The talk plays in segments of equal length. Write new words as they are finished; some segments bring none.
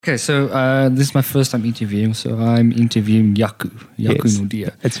Okay, so this is my first time interviewing, so I'm interviewing Jaco Yes,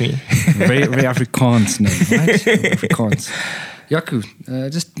 Naude. it's me. Very Afrikaans name, right? Afrikaans. Jaco,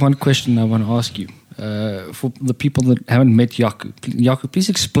 just one question I want to ask you. For the people that haven't met Jaco, please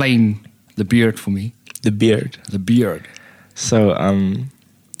explain the beard for me. The beard. The beard. So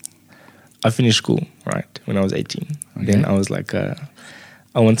I finished school, right, when I was 18. Okay. Then I was like, I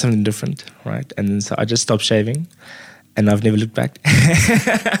want something different, right? And then so I just stopped shaving, and I've never looked back.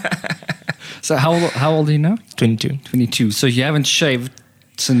 So how old are you now? 22. 22. So you haven't shaved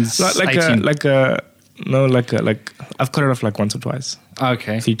since Like 18? I've cut it off like once or twice.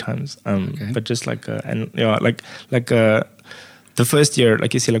 Okay. 3 times. Okay. But just the first year,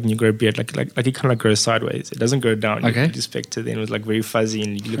 like you see, like when you grow a beard, like it kind of like grows sideways. It doesn't grow down. Okay. You expect it. Then it was like very fuzzy,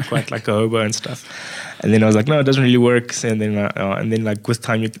 and you look quite like a hobo and stuff. And then I was like, no, it doesn't really work. And then like with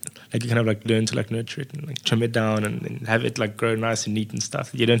time, you kind of like learn to like nurture it and like trim it down and then have it like grow nice and neat and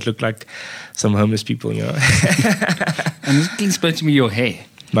stuff. You don't look like some homeless people, you know. And can you explain to me your hair?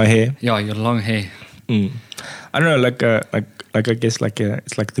 My hair. Yeah, your long hair. I don't know, like I guess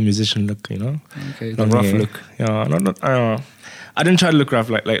it's like the musician look, you know. Okay, the Long rough hair. look. Yeah, I didn't try to look rough,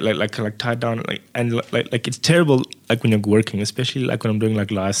 like tied down, like it's terrible, like when you're working, especially like when I'm doing like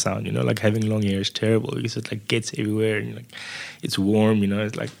live sound, you know, like having long hair is terrible because it like gets everywhere and like it's warm, you know,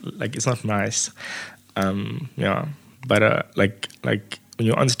 it's like it's not nice, but like when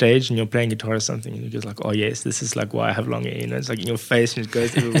you're on stage and you're playing guitar or something, and you're just like, oh yes, this is like why I have long hair, you know, it's like in your face and it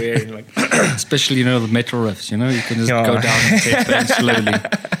goes everywhere, and like Especially, you know, the metal riffs, you know, you can just go down and step down slowly.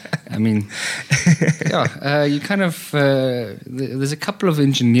 I mean, you kind of, there's a couple of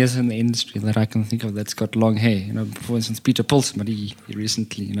engineers in the industry that I can think of that's got long hair. You know, for instance, Peter Pulse, but he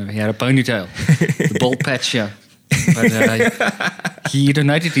recently, you know, he had a ponytail, the bald patch here. But he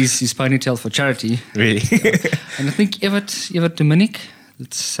donated his ponytail for charity. really. And I think Evert Dominic,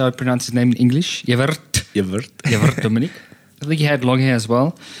 that's how I pronounce his name in English, Evert Dominic. I think he had long hair as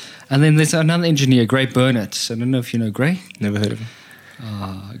well. And then there's another engineer, Gray Burnett. I don't know if you know Gray. Never heard of him.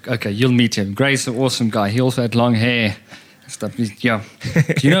 Okay, you'll meet him. Gray's an awesome guy. He also had long hair and stuff. Yeah.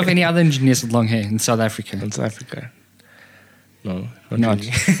 Do you know of any other engineers with long hair in South Africa? In South Africa. No, Not. really.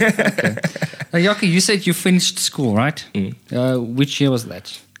 Okay. Jaco, you said you finished school, right? Which year was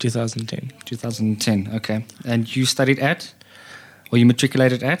that? 2010. 2010. Okay. And you studied at? Or you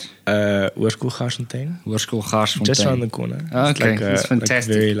matriculated at? Hoërskool Garsfontein. Hoërskool Garsfontein. Just around the corner. Okay, It's that's fantastic.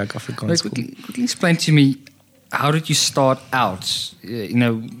 Like very like Afrikaans school. Quickly explain to me, how did you start out, you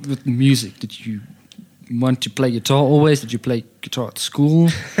know, with music? Did you want to play guitar always? Did you play guitar at school?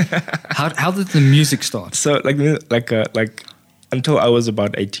 How did the music start? So like until I was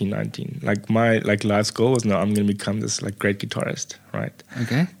about 18, 19, like my like life's goal was, no, I'm going to become this like great guitarist, right?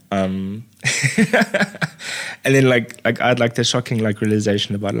 Okay. And then like I had like the shocking like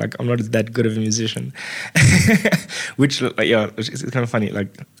realization about like I'm not that good of a musician, which it's kind of funny.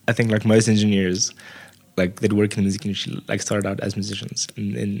 Like I think like most engineers like that work in the music industry like started out as musicians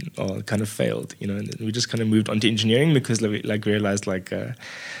and then kind of failed, you know, and then we just kind of moved on to engineering because we like realized like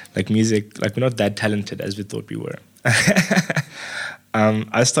music, like we're not that talented as we thought we were.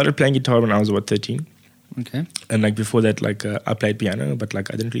 I started playing guitar when I was about 13. Okay. And like before that, like I played piano, but like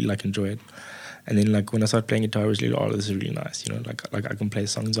I didn't really like enjoy it. And then like when I started playing guitar, I was really, oh, this is really nice, you know, like I can play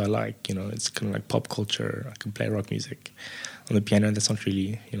songs I like, you know, it's kind of like pop culture. I can play rock music. On the piano, that's not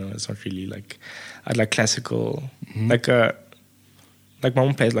really, you know, it's not really like, I'd like classical, like my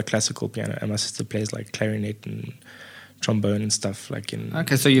mom plays like classical piano and my sister plays like clarinet and trombone and stuff like in.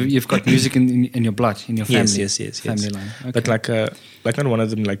 Okay, so you've got music in your blood, in your family. Yes. Family line. Okay. But like not one of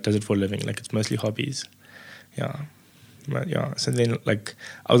them like does it for a living. Like it's mostly hobbies. Yeah. But, yeah. So then like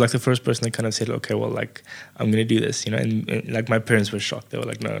I was like the first person that kind of said, okay, well, like I'm gonna do this, you know. And like my parents were shocked. They were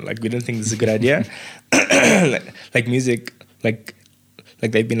like, no, like we don't think this is a good idea. like music, like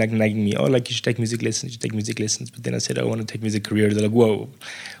they've been like nagging me, oh, like you should take music lessons. But then I said I want to take music career. They're like, whoa,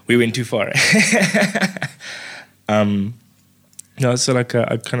 we went too far. So like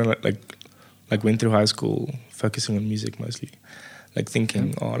I kind of like went through high school focusing on music mostly, like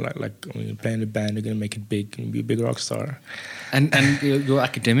thinking, like when you play in a band, you're gonna make it big and be a big rock star. And your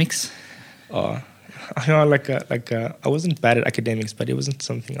academics? You know, like I wasn't bad at academics, but it wasn't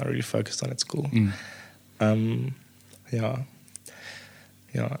something I really focused on at school.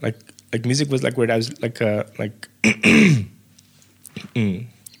 Like music was like where I was like I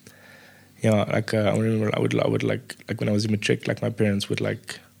remember I would like when I was in matric, like my parents would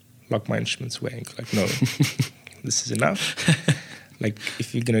like lock my instruments away and go like, no, this is enough. Like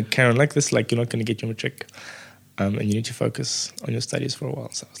if you're gonna carry on like this, like you're not gonna get your matric, and you need to focus on your studies for a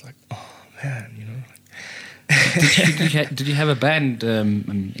while. So I was like, oh man, you know. Did you have a band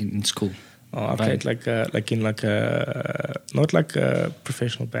in school? Oh, I played not like a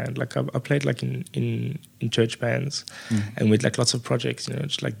professional band. Like I played like in church bands, and with like lots of projects,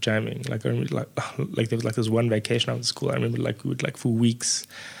 just like jamming. Like I remember like there was like this one vacation out of school. I remember like we would like for weeks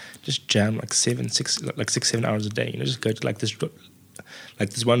just jam like 6-7 hours a day. Just go to like this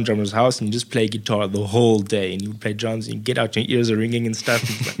one drummer's house and you just play guitar the whole day, and you would play drums and you get out, your ears are ringing and stuff.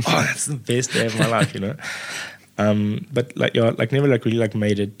 And it's like, oh, that's the best day of my life, But like never like really like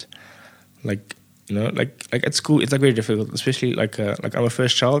made it. Like like at school it's like very difficult, especially like I'm a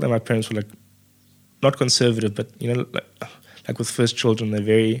first child and my parents were like not conservative, but like with first children they're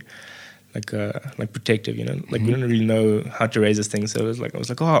very like protective, like we don't really know how to raise this thing. So I was like,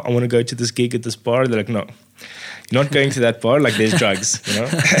 oh, I want to go to this gig at this bar. They're like, no, you're not going to that bar. Like there's drugs,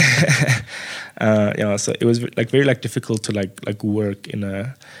 So it was like very like difficult to like work in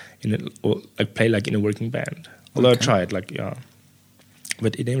a or like play like in a working band. Although I tried,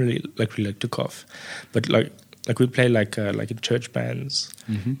 but it didn't really took off. But like we play like in church bands,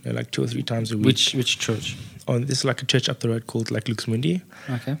 like 2 or 3 times a week. Which church? Oh, this is like a church up the road called like Luxmundi.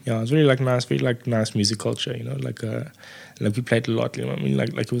 Okay. Yeah, it was really like nice, very like nice music culture. Like we played a lot. I mean,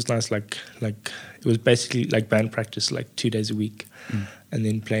 like it was nice. Like it was basically like band practice, like 2 days a week, and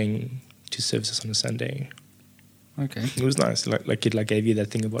then playing 2 services on a Sunday. Okay. It was nice. Like it like gave you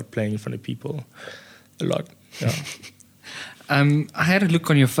that thing about playing in front of people, a lot. Yeah. I had a look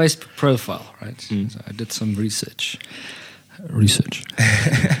on your Facebook profile, right? So I did some research.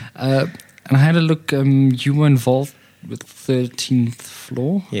 And I had a look. You were involved with 13th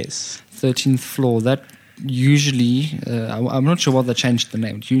Floor? Yes. 13th Floor. That usually, I'm not sure why they changed the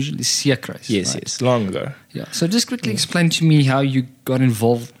name. It's usually Siakres. Yes, right? yes, long ago. Yeah. So just quickly explain to me how you got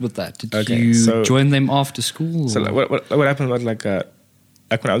involved with that. Did you join them after school? So like, what happened was like when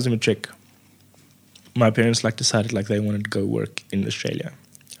I was in matric, my parents like decided like they wanted to go work in Australia,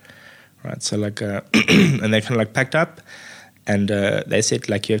 right? So like and they kind of like packed up, and they said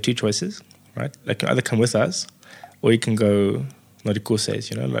like you have 2 choices, right? Like you can either come with us, or you can go not to courses,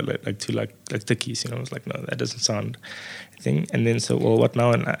 like to like tikkies, I was like, no, that doesn't sound a thing. And then so well, what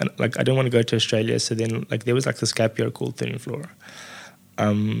now? And like I don't want to go to Australia, so then like there was like this gap year called 13th Floor.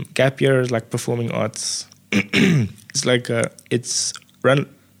 Gap year is like performing arts. It's like it's run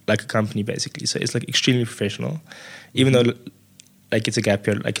like a company basically, so it's like extremely professional, even though like it's a gap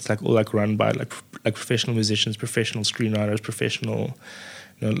year, like it's like all like run by like professional musicians, professional screenwriters, professional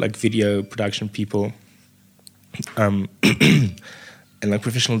like video production people, and like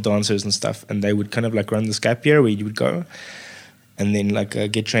professional dancers and stuff, and they would kind of like run this gap year where you would go and then like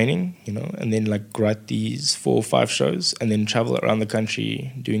get training, and then like write these 4 or 5 shows and then travel around the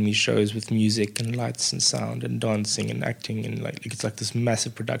country doing these shows with music and lights and sound and dancing and acting, and like it's like this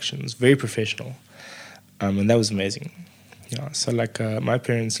massive production. It's very professional, and that was amazing. Yeah, so like my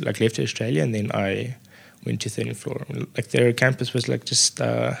parents like left to Australia, and then I went to 13th Floor. Like their campus was like just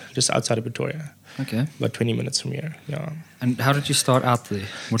outside of Pretoria. Okay. About 20 minutes from here. Yeah. And how did you start out there?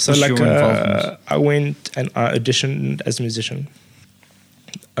 What so was like your involvement? I went and I auditioned as a musician,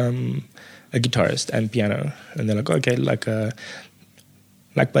 a guitarist and piano, and they're like, okay, like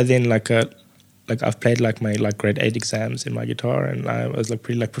by then like I've played like my like grade 8 exams in my guitar, and I was like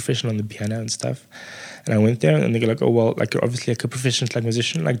pretty like proficient on the piano and stuff. And I went there, and they go like, oh well, like you're obviously like a proficient like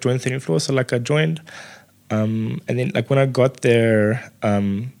musician, like join 13th Floor. So like I joined, and then like when I got there,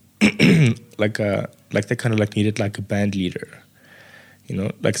 like they kind of like needed like a band leader,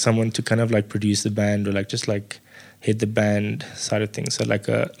 like someone to kind of like produce the band or like just like head the band side of things. So like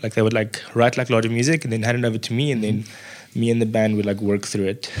they would like write like a lot of music and then hand it over to me, and then me and the band would like work through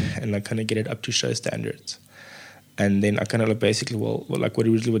it and like kind of get it up to show standards. And then I kind of like basically, well, like what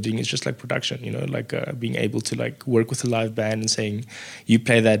we really were doing is just like production, like being able to like work with a live band and saying, you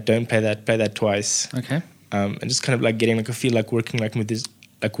play that, don't play that twice. Okay. And just kind of like getting like a feel like working like with this,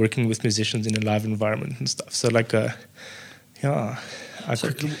 like working with musicians in a live environment and stuff. So like, yeah.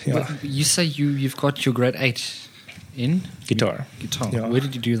 You say you've got your grade 8 in guitar. Yeah. Where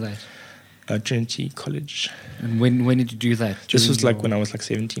did you do that? Trinity College. And when did you do that? This was like when I was like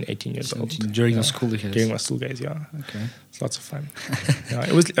 17, 18 years old. During your school years? During my school days, yeah. Okay. It's lots of fun. Yeah,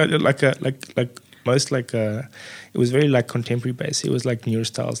 it was it was very like contemporary based. It was like newer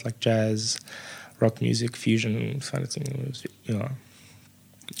styles like jazz, rock music, fusion kind of thing. It was,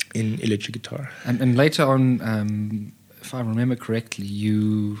 in electric guitar. And later on, if I remember correctly,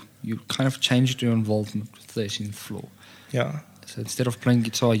 you kind of changed your involvement with 13th Floor. Yeah. So instead of playing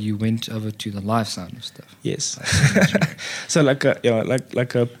guitar, you went over to the live sound of stuff. Yes. So like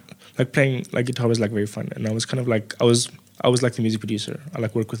playing like guitar was like very fun, and I was kind of like I I was like the music producer. I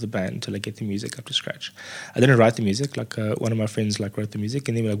like work with the band to like get the music up to scratch. I didn't write the music. Like one of my friends like wrote the music,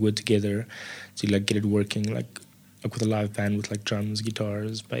 and then we like worked together to like get it working like with a live band with like drums,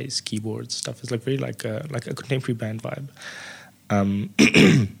 guitars, bass, keyboards, stuff. It's like very like a contemporary band vibe.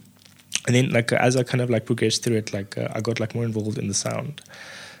 And then like as I kind of like progressed through it, like I got like more involved in the sound.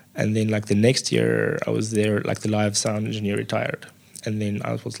 And then like the next year I was there, like the live sound engineer retired. And then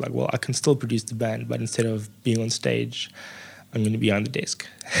I was like, well, I can still produce the band, but instead of being on stage, I'm going to be on the desk.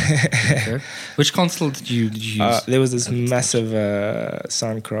 Okay. Which console did you use? There was this massive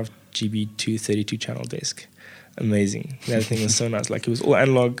Soundcraft GB2 32 channel desk. Amazing. That thing was so nice. Like it was all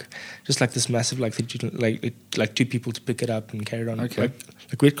analog, just like this massive, like two people to pick it up and carry it on. Okay.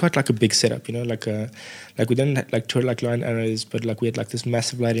 Like we had quite like a big setup, you know, like we didn't like tour like line arrows, but like we had like this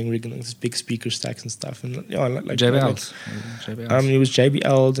massive lighting rig and like this big speaker stacks and stuff. And you know, like JBLs. It was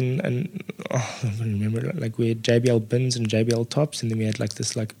JBLs and I don't remember. Like we had JBL bins and JBL tops, and then we had like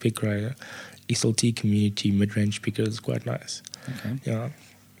this like big XLT community mid-range speaker. It was quite nice. Okay. Yeah.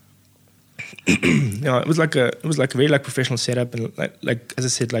 Yeah, it was like a very like professional setup, and like as I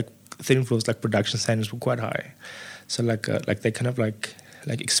said, like 13th floor's like production standards were quite high, so like they kind of like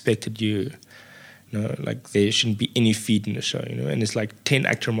expected you know, like there shouldn't be any feed in the show, you know, and it's like 10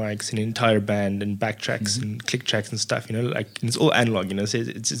 actor mics and an entire band and backtracks and click tracks and stuff, you know, like and it's all analog, you know, so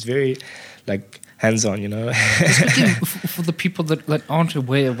it's very like hands-on, you know. For the people that aren't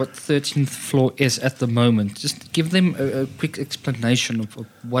aware of what 13th floor is at the moment, just give them a quick explanation of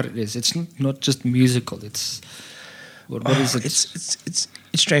what it is. It's not just musical. It's what is it? It's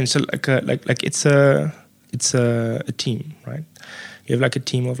strange. So like it's a team, right? You have like a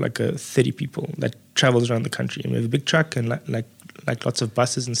team of like 30 people that travels around the country, and we have a big truck and like lots of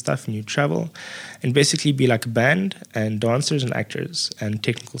buses and stuff, and you travel and basically be like a band and dancers and actors and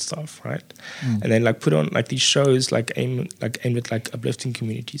technical staff, right? And then like put on like these shows like aimed at like uplifting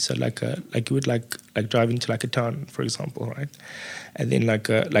community. So like you would like drive into like a town, for example, right? And then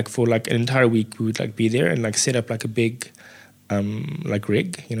like for like an entire week we would like be there and like set up like a big like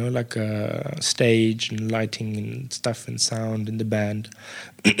rig, you know, like stage and lighting and stuff and sound and the band.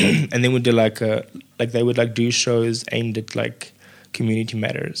 And then we'd do like they would like do shows aimed at like community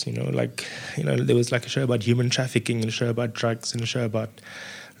matters, you know, like, you know, there was like a show about human trafficking and a show about drugs and a show about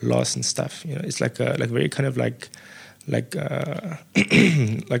loss and stuff, you know. It's like very kind of like like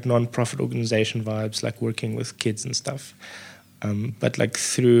non-profit organization vibes, like working with kids and stuff, but like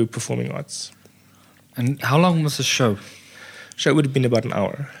through performing arts. And how long was the show? Show would have been about an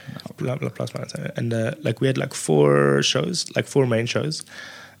hour, plus minus. And like we had like 4 shows, like 4 main shows.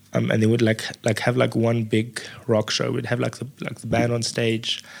 And they would like have like one big rock show. We'd have like the band on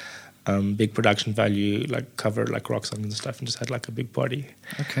stage, big production value, like cover like rock songs and stuff, and just had like a big party.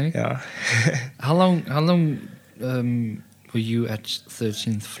 Okay. Yeah. How long were you at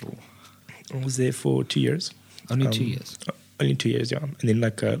 13th floor? I was there for 2 years. Only 2 years. Only 2 years, yeah. And then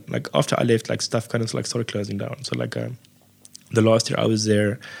like after I left, like stuff kind of like started closing down. So like the last year I was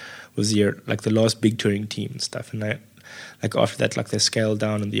there was like the last big touring team and stuff, and like after that, like they scaled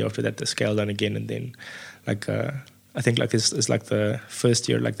down, and the after that they scaled down again, and then like I think like this is like the first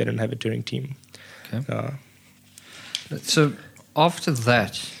year like they didn't have a touring team. Okay. So after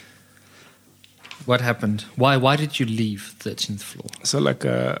that, what happened? Why did you leave 13th floor? So my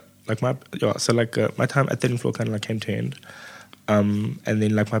time at 13th floor kind of like came to an end, and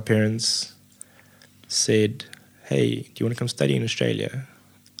then like my parents said, "Hey, do you want to come study in Australia?"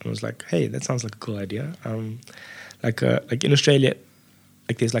 And I was like, "Hey, that sounds like a cool idea." Like in Australia,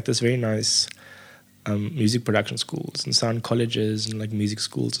 like there's like this very nice music production schools and sound colleges and like music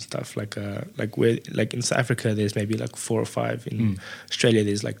schools and stuff. Like where like in South Africa there's maybe like 4 or 5. In Australia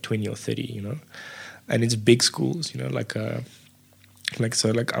there's like 20 or 30, you know, and it's big schools, you know,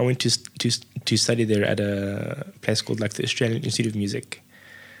 so I went to study there at a place called like the Australian Institute of Music,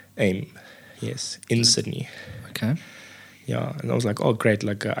 AIM, yes, in Sydney. Okay. Yeah, and I was like, oh great,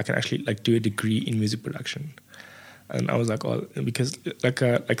 like I can actually like do a degree in music production. And I was like, oh, because like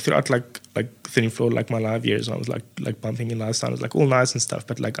throughout like 13th floor, like my live years, I was like bumping in live sound, it was like all nice and stuff,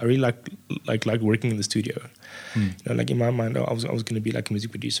 but like I really like working in the studio. You know, like in my mind, I was going to be like a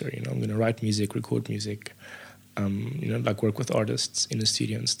music producer. You know, I'm going to write music, record music, you know, like work with artists in the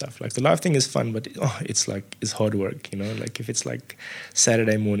studio and stuff. Like the live thing is fun, but it's hard work. You know, like if it's like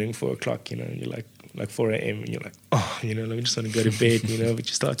Saturday morning 4 o'clock, you know, and you're like 4 a.m. and you're like, oh, you know, I just want to go to bed, you know, but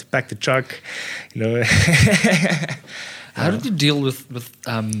you start to pack the truck, you know. How did you deal with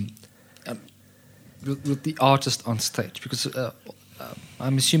the artist on stage? Because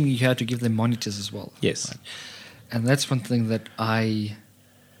I'm assuming you had to give them monitors as well. Yes. Right? And that's one thing that I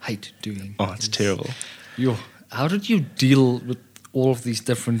hate doing. Oh, it's terrible. how did you deal with all of these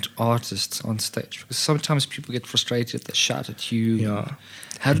different artists on stage? Because sometimes people get frustrated, they shout at you. Yeah.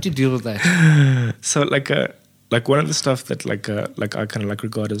 How did you deal with that? So like one of the stuff that like I kind of like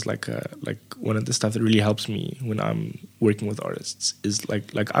regard as like one of the stuff that really helps me when I'm working with artists is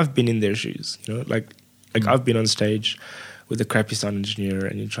like I've been in their shoes, you know, like I've been on stage with a crappy sound engineer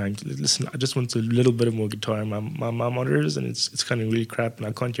and you're trying to listen, I just want a little bit of more guitar in my monitors and it's kind of really crap and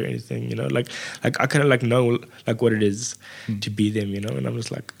I can't hear anything, you know, like I kind of like know like what it is to be them, you know, and I'm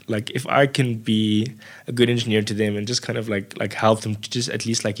just like if I can be a good engineer to them and just kind of like help them to just at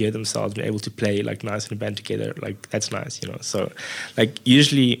least like hear themselves, be able to play like nice in a band together, like that's nice, you know. So like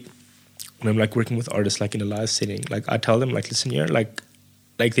usually when I'm like working with artists like in a live setting, like I tell them like, listen here, like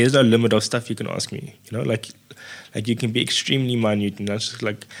there's no limit of stuff you can ask me, you know, like you can be extremely minute and that's just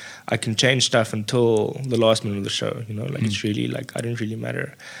like I can change stuff until the last minute of the show, you know, like it's really like I don't really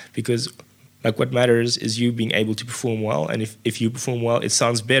matter because like what matters is you being able to perform well, and if you perform well it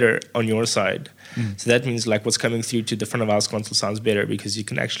sounds better on your side. So that means like what's coming through to the front of house console sounds better because you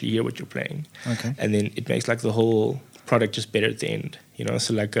can actually hear what you're playing. Okay. And then it makes like the whole product just better at the end, you know.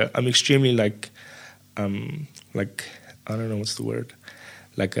 So like I'm extremely like I don't know what's the word,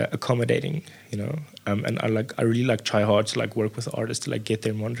 like accommodating, you know, and I really like try hard to like work with artists to like get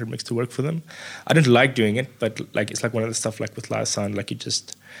their monitor mix to work for them. I don't like doing it, but like it's like one of the stuff like with live sound, like you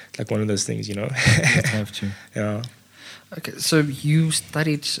just like one of those things, you know. You have to. Yeah. Okay, so you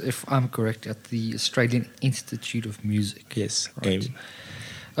studied, if I'm correct, at the Australian Institute of Music. Yes, right? AIM.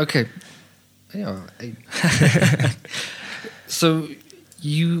 Okay. Yeah. AIM. So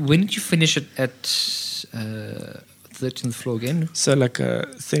when did you finish it at 13th floor again? So like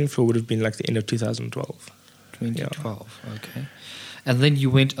 13th floor would have been like the end of 2012. 2012, yeah. Okay. And then you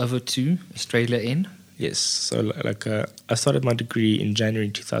went over to Australia in? Yes. So like I started my degree in January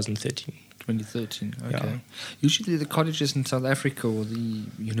 2013. 2013, okay. Yeah. Usually the colleges in South Africa or the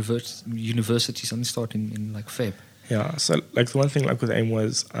universities only start in like Feb. Yeah, so like the one thing like with AIM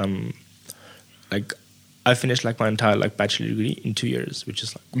was like I finished like my entire like bachelor degree in 2 years, which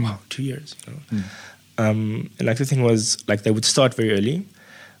is like wow, 2 years, you know. And like the thing was like they would start very early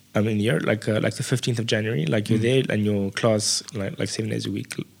in the year, like the 15th of January, like you're there and your class like 7 days a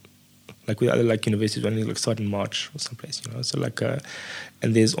week. Like with other like universities, only like start in March or someplace, you know. So like,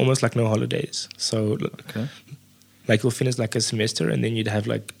 and there's almost like no holidays. So like you'll finish like a semester and then you'd have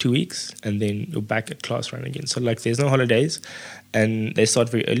like 2 weeks and then you're back at class run again. So like there's no holidays, and they start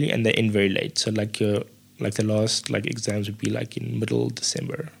very early and they end very late. So like your like the last like exams would be like in middle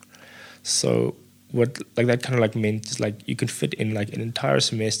December. So what like that kind of like meant is like you could fit in like an entire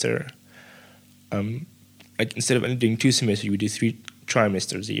semester. Like instead of only doing 2 semesters, you would do 3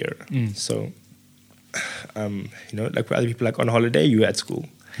 trimesters a year. So, you know, like for other people, like on holiday, you were at school,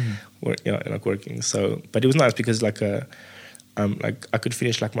 or you know, like working. So, but it was nice because like I could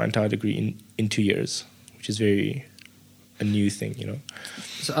finish like my entire degree in 2 years, which is very a new thing, you know.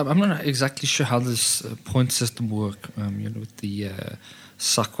 So I'm not exactly sure how this point system work, you know, with the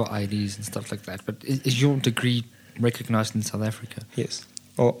SACWA IDs and stuff like that. But is your degree recognized in South Africa? Yes.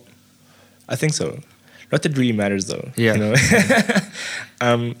 Well, I think so. Not that it really matters though. Yeah. You know.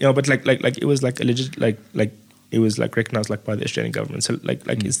 You know, but like it was like a legit like it was like recognized like by the Australian government. So like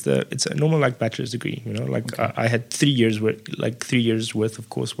it's a normal like bachelor's degree. You know, like I had 3 years worth of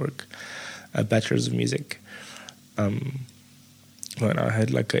coursework, a bachelor's of music. And I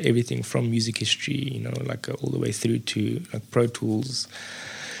had like everything from music history, you know, like all the way through to like Pro Tools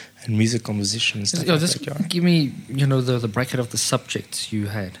and music composition and stuff. Just give me, you know, the bracket of the subjects you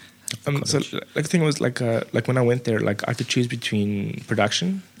had. So like the thing was like when I went there, like I could choose between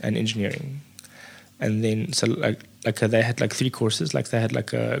production and engineering, and then so like they had like 3 courses. Like they had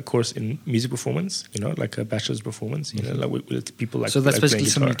like a course in music performance, you know, like a bachelor's performance, you know, like with people like. So that's like basically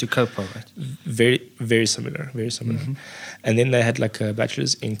similar to COPA, right? Very similar. And then they had like a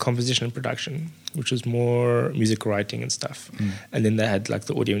bachelor's in composition and production, which was more music writing and stuff. And then they had like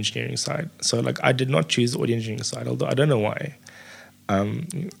the audio engineering side. So like I did not choose the audio engineering side, although I don't know why.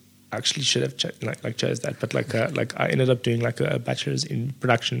 Actually should have chose that, but like I ended up doing like a bachelor's in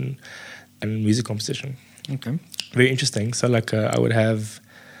production and music composition. Okay, very interesting. So like I would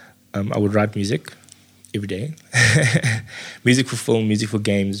write music every day, music for film, music for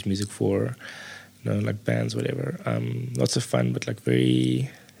games, music for you know like bands, whatever. Lots of fun, but like very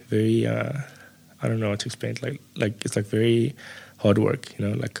I don't know how to explain it. Like it's like very hard work, you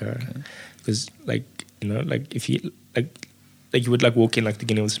know, like because like you know like if you like you would like walk in like the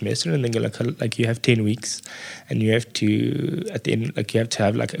beginning of the semester and then you're like you have 10 weeks and you have to at the end like you have to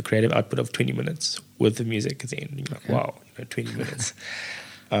have like a creative output of 20 minutes worth of music at the end. And you're like wow, you know, 20 minutes.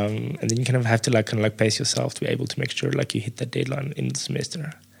 And then you kind of have to like pace yourself to be able to make sure like you hit that deadline in the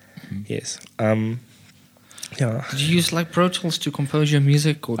semester. Yes. Yeah. Did you use like Pro Tools to compose your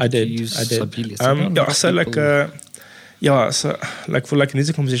music, or did you use Sibelius? So like so like for like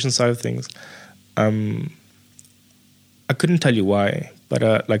music composition side of things, I couldn't tell you why,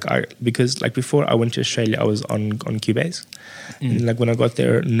 but because like before I went to Australia, I was on Cubase. And like when I got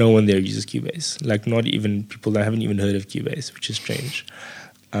there, no one there uses Cubase. Like not even people that haven't even heard of Cubase, which is strange.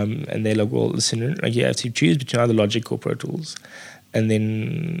 And they're like, well, listen, like you have to choose between either Logic or Pro Tools. And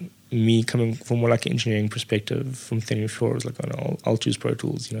then me coming from more like an engineering perspective from Theory 4, I was like, oh no, I'll choose Pro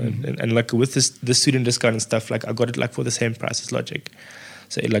Tools, you know. And like with the student discount and stuff, like I got it like for the same price as Logic.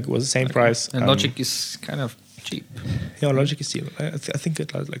 So it like was the same price. And Logic is kind of cheap. Yeah, Logic is cheap. I think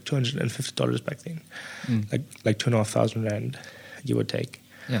it was like $250 back then, like 2,500 rand, give or take.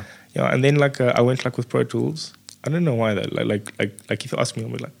 Yeah. Yeah, and then like I went like with Pro Tools. I don't know why though. Like if you ask me,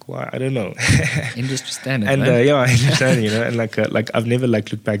 I'm like, why? I don't know. Industry standard. And yeah, I understand, you know. And like I've never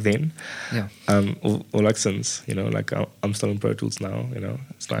like looked back then. Yeah. Or like since, you know, like I'm still in Pro Tools now. You know,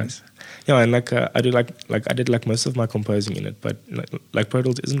 it's nice. Yeah, and like I do like I did like most of my composing in it, but like Pro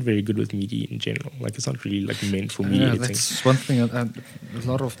Tools isn't very good with MIDI in general. Like it's not really like meant for MIDI editing. That's one thing a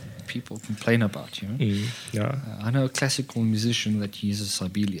lot of people complain about, you know. Yeah. I know a classical musician that uses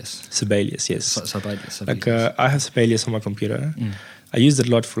Sibelius. Sibelius, yes. Sibelius. Like I have Sibelius on my computer. I used it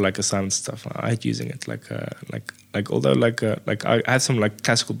a lot for like assignment stuff. I hate using it. Although I have some like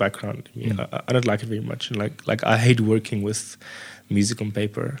classical background. I don't like it very much, and like I hate working with music on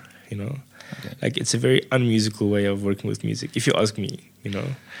paper. You know, like it's a very unmusical way of working with music. If you ask me, you know.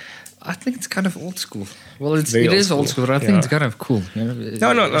 I think it's kind of old school. Well, it is old school, but I think it's kind of cool. You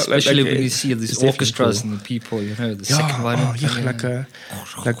know? No, especially when you see these orchestras cool. And the people, you know, the second violin.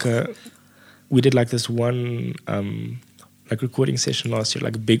 We did like this one like recording session last year,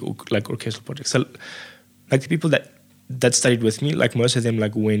 like a big like orchestral project. So like the people that studied with me, like most of them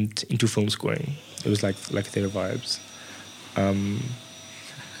like went into film scoring. It was like their vibes.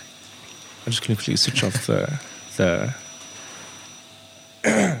 I'm just gonna quickly switch off the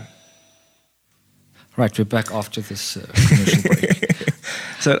Right, we're back after this commercial break.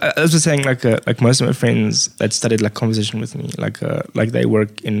 So I was just saying, like most of my friends that studied like composition with me, like they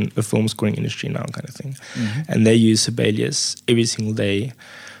work in the film scoring industry now, kind of thing, and they use Sibelius every single day,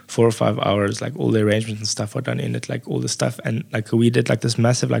 4 or 5 hours. Like all the arrangements and stuff are done in it, like all the stuff. And like we did like this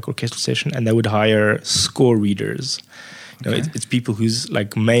massive like orchestral session, and they would hire score readers. You know, it's people whose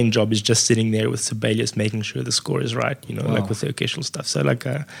like main job is just sitting there with Sibelius, making sure the score is right. You know, like with the orchestral stuff. So like,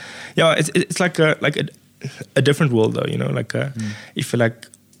 it's like a different world though. You know, like if you like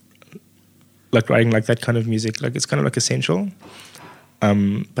writing like that kind of music, like it's kind of like essential.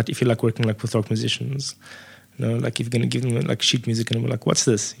 But if you like working like with rock musicians, you know, like if you're gonna give them like sheet music and we're like, what's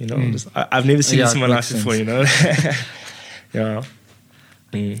this? You know, I've never seen this in my life before. You know, yeah.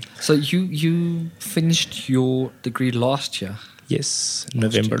 So you finished your degree last year? Yes,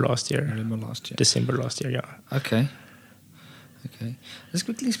 November last year. December last year, yeah. Okay. Let's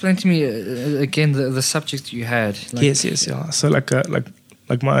quickly explain to me again the subject you had. Like, yes, yeah. So it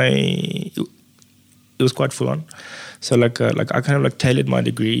was quite full on. So like I kind of like tailored my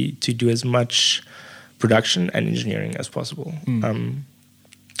degree to do as much production and engineering as possible.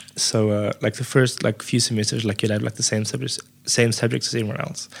 So like the first like few semesters, like you'd have like the same subjects as everyone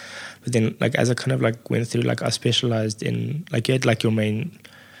else. But then like as I kind of like went through, like I specialized in like you had like your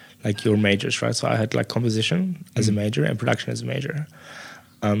majors, right? So I had like composition as a major and production as a major.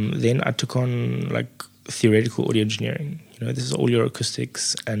 Then I took on like theoretical audio engineering. You know, this is all your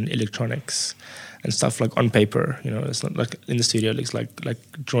acoustics and electronics and stuff like on paper. You know, it's not like in the studio. It's like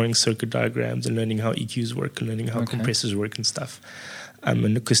drawing circuit diagrams and learning how EQs work and learning how compressors work and stuff.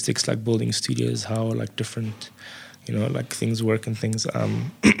 And acoustics, like building studios, how like different, you know, like things work and things.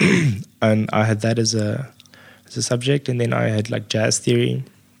 And I had that as a subject, and then I had like jazz theory,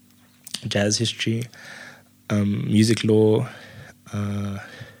 jazz history, music law,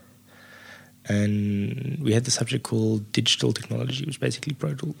 and we had the subject called digital technology, which is basically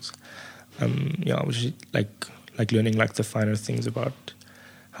Pro Tools. Which is like learning like the finer things about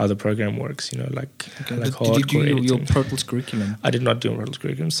how the program works, you know, like did you do your Pro Tools curriculum? I did not do a Pro Tools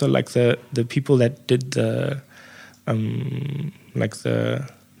curriculum. So like the people that did the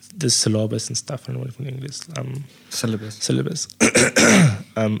syllabus and stuff, and what in English syllabus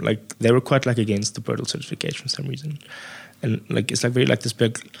like they were quite like against the Pro Tools certification for some reason. And like it's like very like this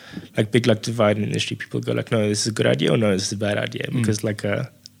big divide in the industry. People go like, no, this is a good idea, or no, this is a bad idea, because like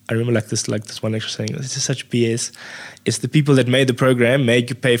I remember like this one lecturer saying, this is such BS. It's the people that made the program make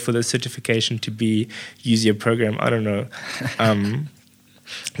you pay for the certification to use your program. I don't know.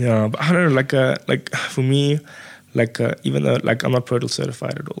 Yeah, but I don't know, like for me, even though like I'm not Pro Tools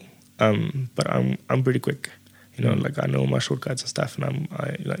certified at all, but I'm pretty quick. You know, like I know my shortcuts and stuff, and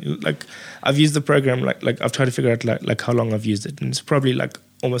like I've used the program like I've tried to figure out like how long I've used it, and it's probably like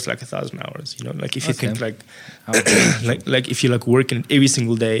almost like 1,000 hours. You know, like if you think like like if you like working it every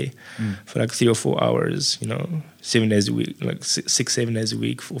single day for like 3 or 4 hours, you know, 7 days a week, like 6-7 days a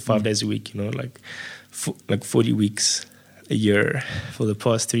week, 4 or 5 days a week, you know, like 40 weeks a year for the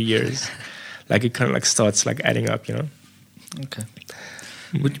past 3 years, like it kind of like starts like adding up, you know. Okay.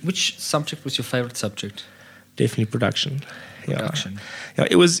 Which subject was your favorite subject? Definitely production. Production. Yeah,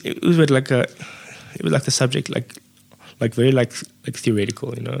 it was with it was like the subject like very like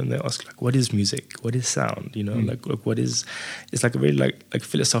theoretical, you know, and they ask like what is music, what is sound, you know, like what is, it's like a very like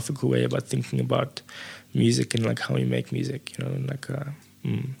philosophical way about thinking about music and like how you make music, you know, and like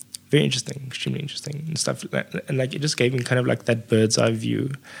very interesting, extremely interesting and stuff, and like it just gave me kind of like that bird's eye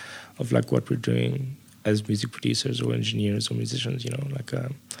view of like what we're doing as music producers or engineers or musicians, you know, like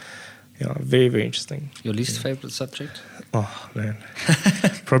yeah, very, very interesting. Your least favorite subject? Oh man,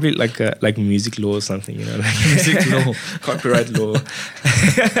 probably like music law or something, you know, like music law, copyright law,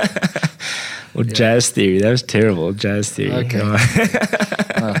 or jazz theory. That was terrible, jazz theory. Okay. You know?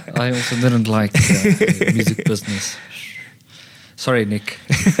 I also didn't like music business. Sorry, Nick.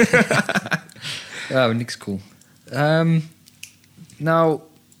 Oh, Nick's cool. Now,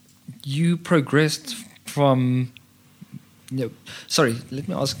 you progressed from. No, sorry, let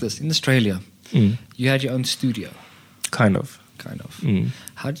me ask this. In Australia, you had your own studio. Kind of.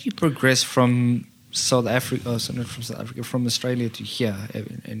 How did you progress from South Africa, not from South Africa, from Australia to here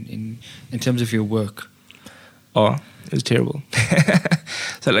in terms of your work? Oh, it was terrible.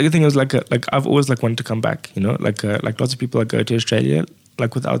 So like the thing was like I've always like wanted to come back, you know, like lots of people like go to Australia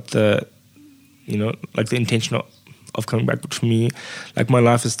like without the, you know, like the intention of coming back. But for me, like my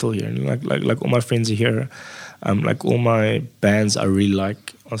life is still here, and like all my friends are here. Like all my bands I really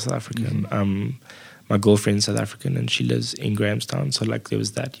like are South African. My girlfriend's South African and she lives in Grahamstown, so like there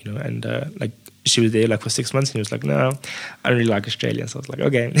was that, you know, and like she was there like for 6 months and he was like, no, I don't really like Australia. So I was like,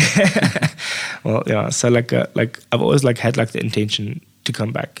 okay. Well, yeah, so like I've always like had like the intention to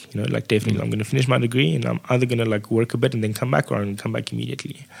come back, you know, like definitely I'm going to finish my degree and I'm either going to like work a bit and then come back, or I'm going to come back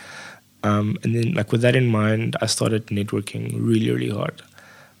immediately. And then like with that in mind, I started networking really, really hard.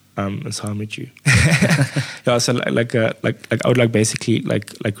 And so I met you. Yeah, so like I would like basically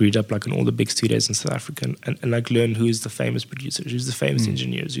like read up like on all the big studios in South Africa and like learn who's the famous producers, who's the famous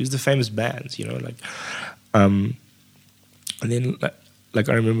engineers, who's the famous bands, you know, like and then like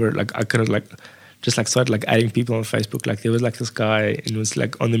I remember like I kind of like just like started like adding people on Facebook. Like there was like this guy and he was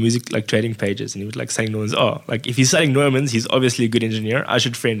like on the music like trading pages and he was like saying Normans, oh, like if he's selling Normans, he's obviously a good engineer, I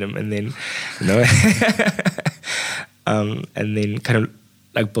should friend him. And then, you know, and then kind of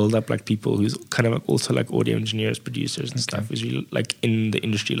like build up like people who's kind of like also like audio engineers, producers and stuff, who's really like in the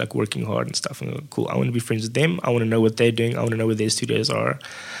industry, like working hard and stuff. And cool, I want to be friends with them. I want to know what they're doing. I want to know where their studios are,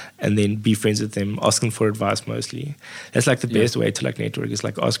 and then be friends with them, ask them for advice mostly. That's like the best way to like network, is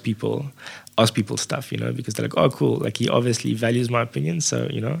like ask people stuff, you know, because they're like, oh cool, like he obviously values my opinion, so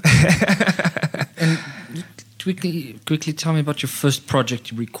you know. And quickly tell me about your first project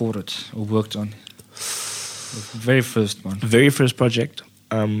you recorded or worked on. The very first one. Very first project.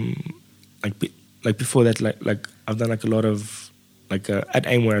 Like before that, like I've done like a lot of like at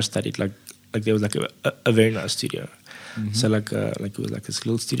AIM where I studied, like there was like a very nice studio. So like it was like this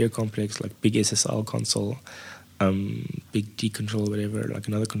little studio complex, like big SSL console, big D control, whatever, like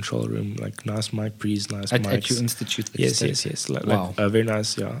another control room, like nice mic pre's, nice mics. At your institute. Yes. Like, wow. Like very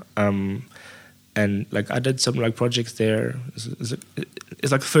nice, yeah. And like I did some like projects there.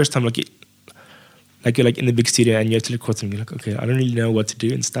 It's like the first time like you're like in the big studio and you have to record something. You're like, okay, I don't really know what to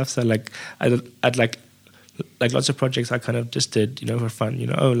do and stuff. So like I'd like lots of projects I kind of just did, you know, for fun. You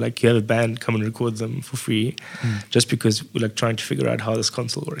know, oh, like you have a band, come and record them for free, just because we're like trying to figure out how this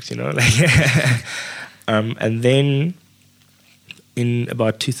console works. You know, like and then in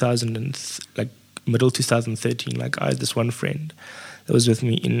about 2000 and like middle 2013, like I had this one friend that was with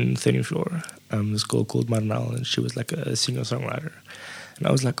me in 13th floor. This girl called Marnal, and she was like a singer-songwriter. And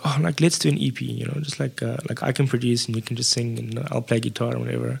I was like, oh, like let's do an EP, you know, just like I can produce and you can just sing and I'll play guitar or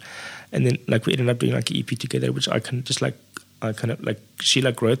whatever. And then like we ended up doing like an EP together, which I can just like I kind of like she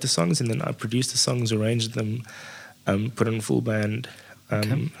like wrote the songs and then I produced the songs, arranged them, put on full band,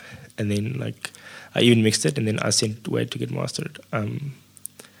 and then like I even mixed it and then I sent it away to get mastered.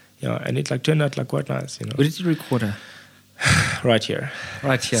 Yeah, and it like turned out like quite nice, you know. Where did you record her? Right here.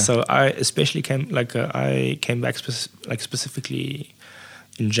 So I especially came back specifically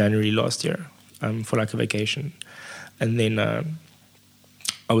in January last year for like a vacation, and then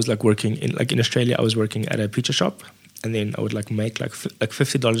I was like working in Australia. I was working at a pizza shop, and then I would like make like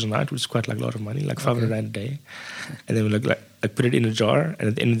 $50 a night, which is quite like a lot of money, like 500 rand a day. And then like put it in a jar, and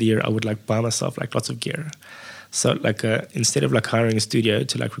at the end of the year, I would like buy myself like lots of gear. So like instead of like hiring a studio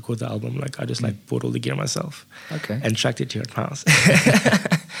to like record the album, like I just like bought all the gear myself. Okay. And tracked it here at my house.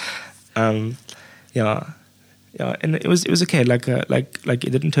 Yeah, and it was okay. Like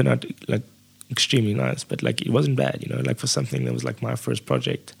it didn't turn out like extremely nice, but like it wasn't bad, you know. Like for something that was like my first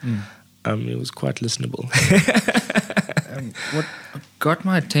project, it was quite listenable. What got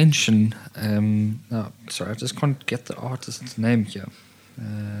my attention? Sorry, I just can't get the artist's name here.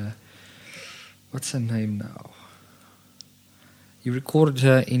 What's her name now? You recorded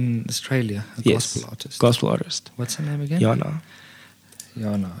her in Australia, a gospel artist. Gospel artist. What's her name again? Jana.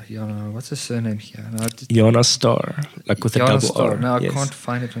 What's her surname here? No, Jana Star, like with a double Star. R. No, I can't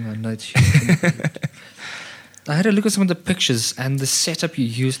find it on my notes. I had a look at some of the pictures, and the setup you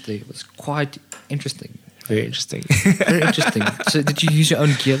used there was quite interesting. Very interesting. Very interesting. So, did you use your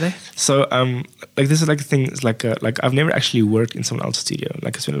own gear there? So, like this is like a thing. It's like I've never actually worked in someone else's studio.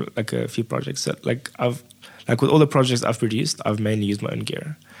 Like it's been like a few projects. So, like I've with all the projects I've produced, I've mainly used my own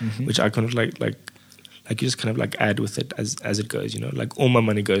gear, which I kind of like you just kind of like add with it as it goes, you know. Like all my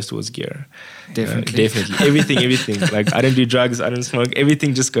money goes towards gear. Definitely. Definitely. Everything. Like I don't do drugs, I don't smoke.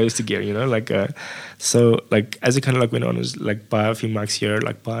 Everything just goes to gear, you know. Like so like as it kind of like went on, it was like buy a few mics here,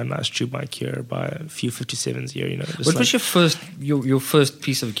 like buy a nice tube mic here, buy a few 57s here, you know. What was your first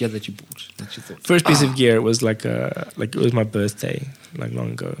piece of gear that you bought? That you thought? First piece of gear was like it was my birthday, like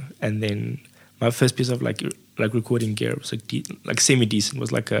long ago, and then my first piece of like recording gear was like semi decent,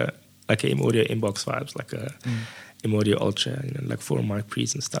 was like a M-Audio Inbox Vibes, like a M-Audio Ultra, you know, like 4 mic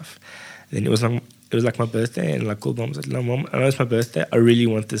pre's and stuff. And then it was like my birthday, and like called mom, was like, no mom, I know it's my birthday, I really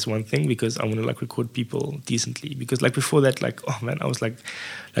want this one thing because I want to like record people decently. Because like before that, like, oh man, I was like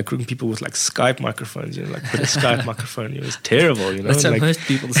recording people with like Skype microphones, you know, like with a Skype microphone. It was terrible, you know. That's how like, most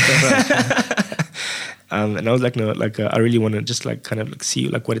people start out. and I was like, no, like I really want to just like kind of like see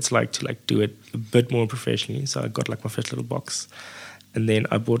like what it's like to like do it a bit more professionally. So I got like my first little box. And then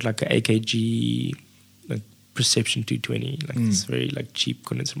I bought like a AKG like Perception 220, like this very like cheap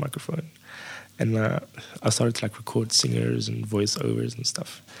condenser microphone. And I started to like record singers and voiceovers and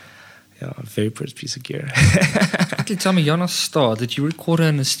stuff. Yeah, very first piece of gear. Quickly tell me, Jana Star, did you record her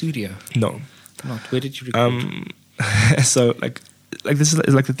in a studio? No. Not. Where did you record? So like this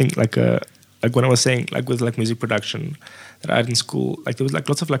is like the thing, like when I was saying like with like music production that I had in school, like there was like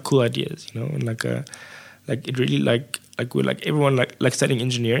lots of like cool ideas, you know, and like it really like we're like everyone like studying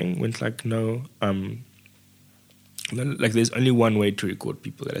engineering went like no like there's only one way to record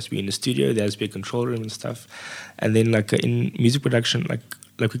people. There has to be in the studio, there has to be a control room and stuff. And then like in music production, like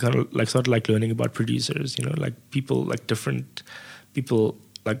we kind of like started like learning about producers, you know, like people like different people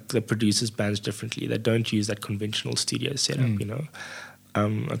like that produces bands differently, that don't use that conventional studio setup, you know.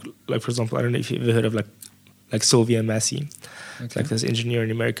 Like for example, I don't know if you've ever heard of like Sylvia Massey. Okay. Like this engineer in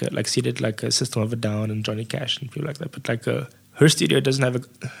America, like she did like a System of a Down and Johnny Cash and people like that. But like her studio doesn't have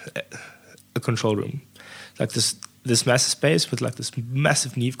a control room. Like this massive space with like this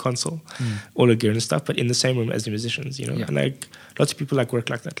massive Neve console, all the gear and stuff, but in the same room as the musicians, you know. Yeah. And like lots of people like work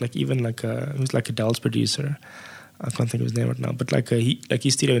like that. Like even like who's like Adele's producer, I can't think of his name right now, but like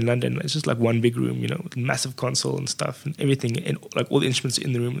his studio in London, it's just like one big room, you know, with massive console and stuff and everything, and like all the instruments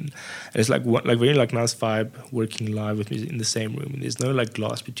in the room, and it's like one, like very like nice vibe working live with music in the same room, and there's no like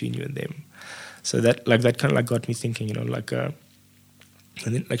glass between you and them. So that kind of like got me thinking, you know, like and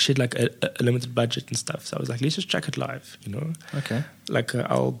then like she had like a limited budget and stuff, so I was like, let's just track it live, you know. Okay. Like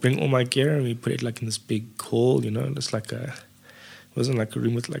I'll bring all my gear and we put it like in this big hall, you know, just like it wasn't like a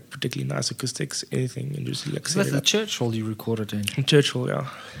room with like particularly nice acoustics, anything, and just like. So that's the church hall you recorded in. Church hall, yeah.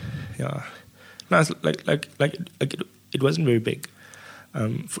 No, it's like it wasn't very big.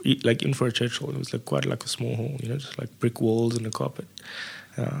 Like even for a church hall, it was like quite like a small hall, you know, just like brick walls and a carpet.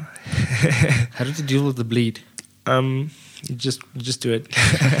 Yeah. How did you deal with the bleed? You just do it.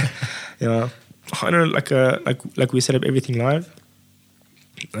 Yeah. I don't know, like we set up everything live.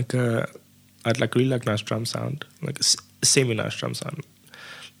 Like I'd like really like nice drum sound, like a semi-nice drum sound.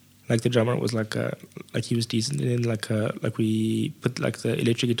 Like the drummer was like he was decent, and then like we put like the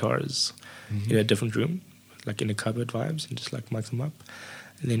electric guitars in a different room, like in a cupboard vibes, and just like mic them up,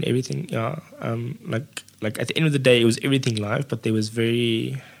 and then everything. Yeah, like at the end of the day, it was everything live, but there was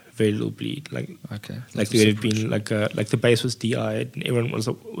very little bleed. Like okay, like there had been like the bass was DI'd, and everyone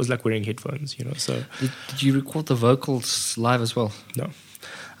was like wearing headphones, you know. So did you record the vocals live as well? No.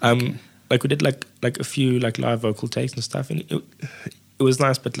 Like we did like a few like live vocal takes and stuff, and it was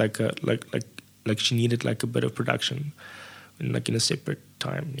nice, but like she needed like a bit of production, and like in a separate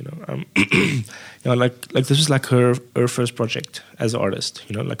time, you know. You know, like this was like her first project as an artist,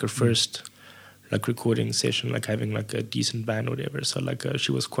 you know, like her first like recording session, like having like a decent band or whatever. So like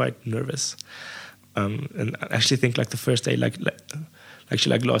she was quite nervous, and I actually think like the first day like she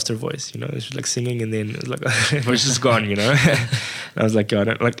like lost her voice, you know. She was like singing and then it was like her voice is gone, you know. And I was like, yeah,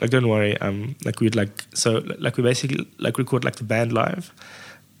 don't worry. Like we'd like so like we basically like record like the band live,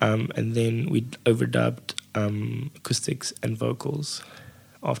 and then we overdubbed acoustics and vocals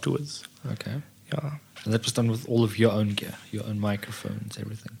afterwards. Okay. Yeah. And that was done with all of your own gear, your own microphones,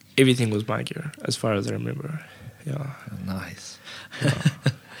 everything. Everything was my gear, as far as I remember. Yeah. Oh, nice.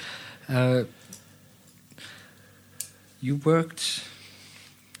 Yeah. You worked.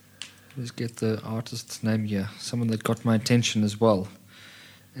 Let's get the artist's name here. Someone that got my attention as well.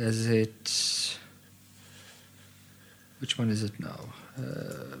 Is it? Which one is it now?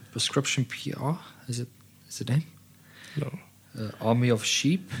 Prescription PR. Is it the name? No. Army of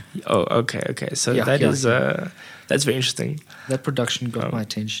Sheep. Oh, okay. So Yeah, is that's very interesting. That production got my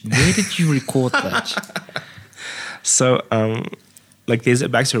attention. Where did you record that? So, like, there's a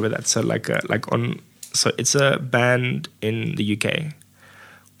backstory with that. So, so it's a band in the UK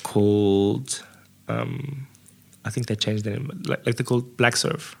called, I think they changed the name, like they're called Black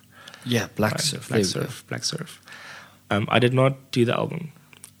Surf. Yeah, Black Surf. Black Surf. I did not do the album.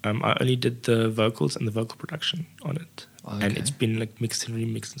 I only did the vocals and the vocal production on it. Okay. And it's been like mixed and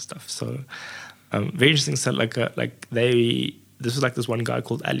remixed and stuff. So very interesting stuff. This was like this one guy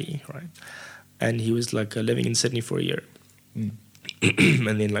called Ali, right? And he was like living in Sydney for a year. Mm.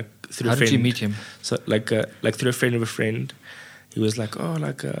 And then like through How a friend. did you meet him? So like through a friend of a friend, he was like,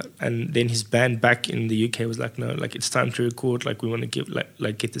 and then his band back in the UK was like, no, like it's time to record. Like we want to give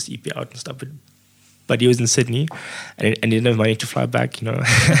like get this EP out and stuff. But he was in Sydney, and he didn't have money to fly back, you know.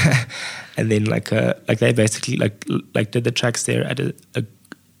 And then like they basically like did the tracks there at a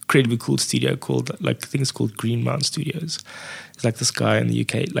incredibly cool studio called I think it's called Green Mountain Studios. It's like this guy in the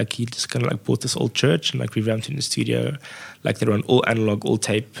UK, like he just kind of like bought this old church and like revamped it in the studio. Like they run all analog, all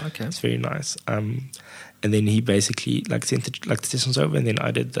tape. Okay, it's very nice. And then he basically like sent the sessions over, and then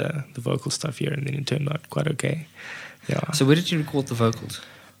I did the vocal stuff here, and then it turned out quite okay. Yeah. So where did you record the vocals?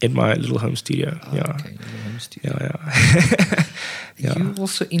 In my little home studio. Yeah. Okay, your little home studio. Yeah. Yeah. You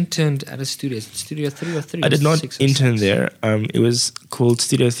also interned at a studio. Is it Studio 3 or 3? I did not intern there. It was called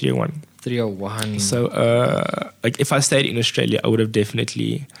Studio 301. 301. So, like, if I stayed in Australia, I would have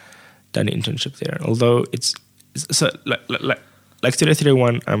definitely done an internship there. Although it's so like Studio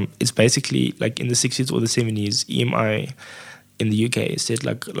 301. It's basically like in the 60s or the 70s, EMI in the UK said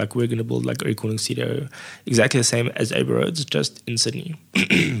like we're going to build like a recording studio exactly the same as Abbey Roads, just in Sydney.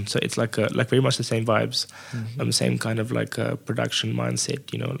 So it's like very much the same vibes, same kind of like production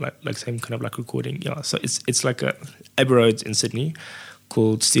mindset, you know, like same kind of like recording. Yeah. So it's like a Abbey Roads in Sydney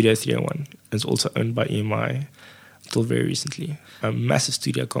called Studio 301. It's also owned by EMI until very recently. A massive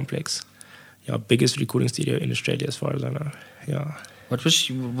studio complex. Yeah, biggest recording studio in Australia as far as I know. Yeah. What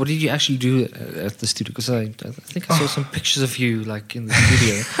did you actually do at the studio? Because I think I saw some pictures of you like in the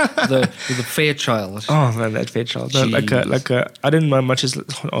studio with the Fairchild. Oh man, that Fairchild! No, I didn't mind much as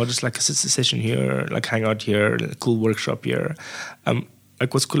just like a session here, like hang out here, a cool workshop here.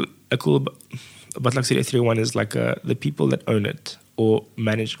 Like what's cool about like Studio 301 is like the people that own it or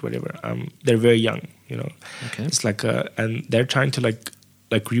manage it, whatever. They're very young, you know. Okay. It's like and they're trying to like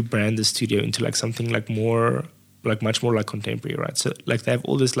rebrand the studio into like something like more. Like much more like contemporary, right? So like they have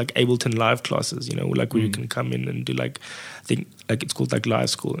all this like Ableton live classes, you know, like where you can come in and do like, I think like it's called like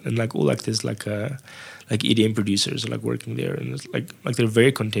live school, and like all like there's like EDM producers are like working there, and it's like they're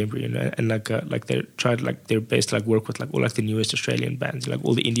very contemporary, you know, and like they tried like their best to like work with like all like the newest Australian bands, like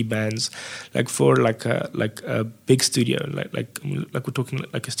all the indie bands, like for like a big studio, like we're talking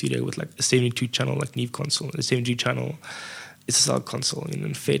like a studio with like a 72 channel like Neve console, a 72 channel. It's a console, you know,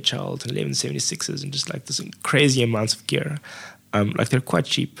 and Fairchild and 1176s and just like this crazy amounts of gear. Like they're quite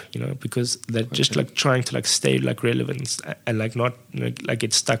cheap, you know, because they're just like trying to like stay like relevant and like not like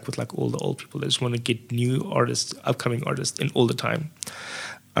get stuck with like all the old people. They just want to get new artists, upcoming artists in all the time.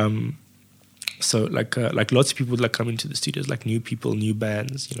 So like lots of people would like come into the studios, like new people, new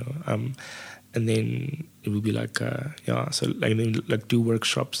bands, you know. And then it would be like, so like they would like do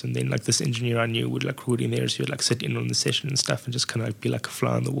workshops, and then like this engineer I knew would like record in there, so he would like sit in on the session and stuff, and just kind of like be like a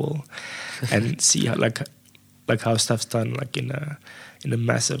fly on the wall, and see how like how stuff's done like in a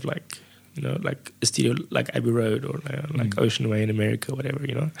massive like, you know, like a studio like Abbey Road or like Ocean Way in America, whatever,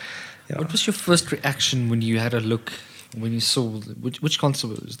 you know. Yeah. What was your first reaction when you had a look when you saw which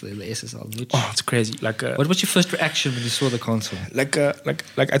console was the SSL? It's crazy. Like what was your first reaction when you saw the console? Like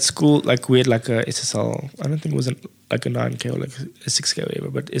at school, like we had like a SSL. I don't think it was like a 9K or like a 6K or whatever,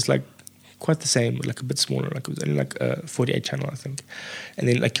 but it's like quite the same, but like a bit smaller. Like it was only like a 48 channel, I think. And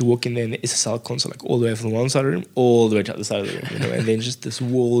then like you walk in there and the SSL console, like all the way from one side of the room, all the way to the other side of the room, you know. And then just this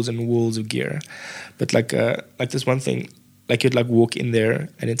walls and walls of gear. But like this one thing. Like you'd like walk in there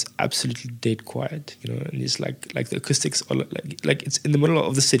and it's absolutely dead quiet, you know, and it's like the acoustics are like it's in the middle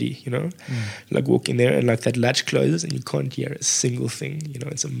of the city, you know. Like walk in there and like that latch closes and you can't hear a single thing, you know.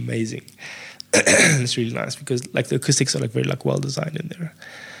 It's amazing. It's really nice because like the acoustics are like very like well designed in there.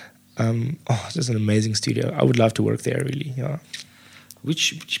 It's just an amazing studio. I would love to work there, really. Yeah.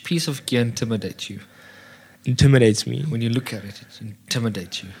 Which piece of gear intimidates you? Intimidates me when you look at it. It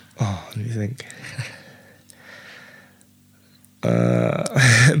intimidates you. Let me think.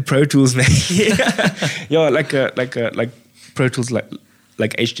 Pro Tools, maybe. Yeah, like Pro Tools, like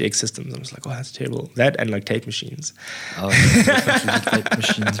HDX systems. I was like, that's terrible. That and like tape machines. Definitely tape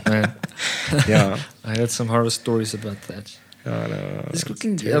machines, man. Yeah, I heard some horror stories about that. No. Just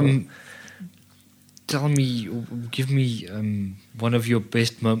quickly, tell me, give me one of your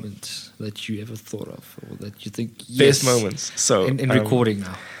best moments that you ever thought of, or that you think best moments. So in recording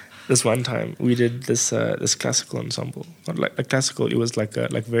now. This one time we did this classical ensemble, not like a classical. It was like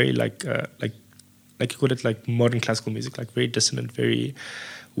very you call it like modern classical music, like very dissonant, very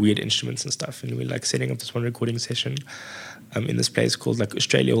weird instruments and stuff. And we were like setting up this one recording session in this place called like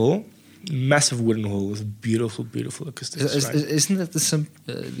Australia Hall, massive wooden hall with beautiful acoustics. Isn't that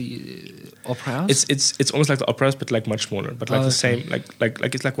the opera house? It's almost like the opera house, but like much smaller. But like the same, like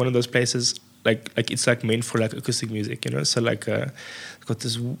it's like one of those places. Like it's like meant for like acoustic music, you know. So like it's got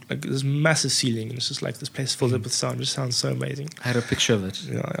this massive ceiling, and it's just like this place filled up with sound. It just sounds so amazing. I had a picture of it.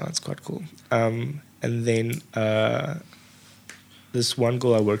 Yeah, it's quite cool. And then this one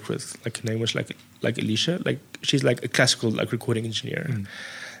girl I worked with, like her name was like Alicia. Like she's like a classical like recording engineer,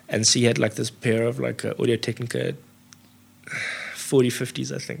 and she had like this pair of like Audio Technica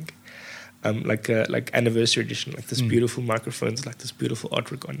 4050s, I think. Like anniversary edition, like this beautiful microphones, like this beautiful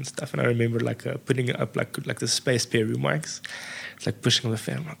artwork on and stuff. And I remember like putting it up like the space pair room mics, it's like pushing on the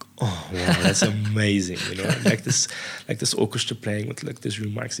fan. I'm like, oh wow, that's amazing, you know. And like this orchestra playing with like this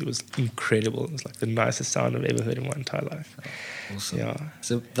room mics, it was incredible. It was like the nicest sound I've ever heard in my entire life. Oh, awesome. Yeah.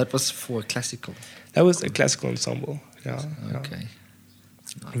 So that was for a classical. That was a classical ensemble. Yeah. Okay.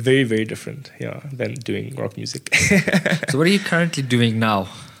 Yeah. Very, very different, than doing rock music. So what are you currently doing now?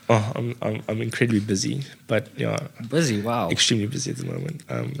 I'm incredibly busy, but busy. Wow, extremely busy at the moment.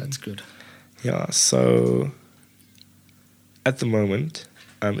 That's good. Yeah, so at the moment,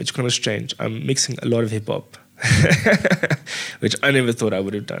 it's kind of strange. I'm mixing a lot of hip hop, which I never thought I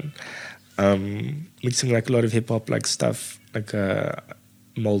would have done. Mixing like a lot of hip hop like stuff, like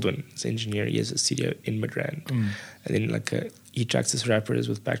Maldwin, his engineer. He has a studio in Midrand, and then like he tracks his rappers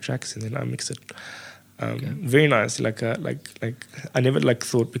with backtracks, and then I mix it. Very nice. Like I never like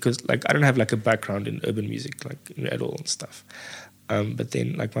thought, because like I don't have like a background in urban music like at all and stuff. But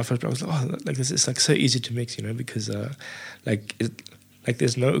then like my first I was like, like this is like so easy to mix, you know, because like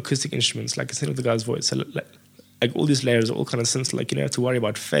there's no acoustic instruments, like instead of the guy's voice. So like all these layers are all kind of synths. Like you don't have to worry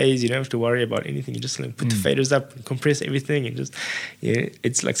about phase. You don't have to worry about anything. You just like put the faders up, and compress everything, and just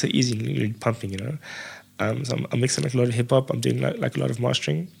it's like so easy and really pumping, you know. So I'm mixing like a lot of hip hop. I'm doing like a lot of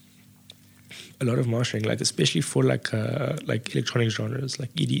mastering. Like especially for like electronic genres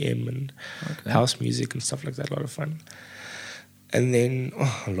like EDM and house music and stuff like that. A lot of fun. And then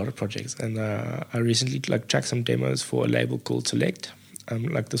a lot of projects. And I recently like tracked some demos for a label called Select.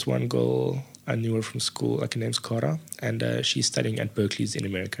 Like this one girl, I knew her from school. Like her name's Cara, and she's studying at Berkeley's in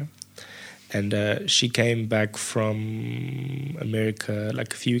America. And she came back from America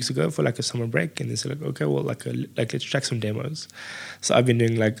like a few weeks ago for like a summer break, and they said like, okay, well like let's track some demos. So I've been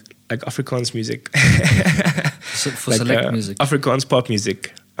doing like Afrikaans music, so for Select music, Afrikaans pop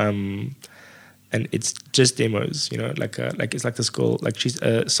music, and it's just demos, you know, like it's like this girl, like she's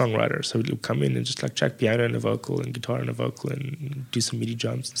a songwriter, so we'll come in and just like track piano and a vocal and guitar and a vocal and do some MIDI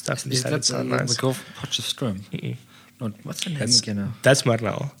drums and stuff. Is that the girl from Potchefstroom? What's her name again now? That's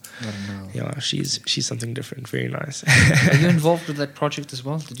Marnel. Marnel. Yeah, she's something different. Very nice. Are you involved with that project as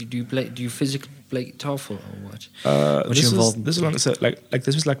well? Do you physically play guitar for, or what? This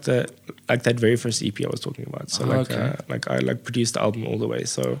was like that very first EP I was talking about. So I like produced the album all the way.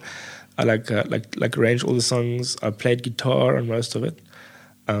 So I like arranged all the songs. I played guitar on most of it,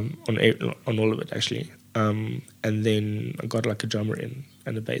 on all of it actually. And then I got like a drummer in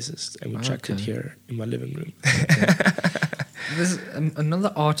and a bassist, and we tracked it here in my living room. There's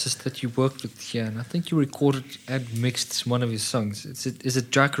another artist that you worked with here, and I think you recorded and mixed one of his songs. Is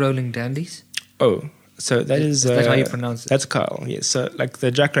it Jack Rolling Dandies? Oh, so that is that how you pronounce it? That's Kyle. Yes. So like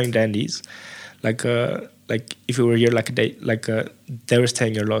the Jack Rolling Dandies, like if you were here like a day, they were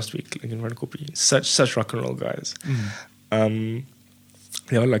staying here last week, like in Rankopi. Such rock and roll guys.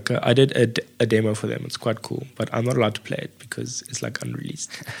 I did a demo for them. It's quite cool, but I'm not allowed to play it because it's like unreleased.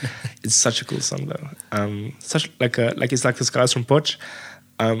 It's such a cool song though. It's like this guys from Poch.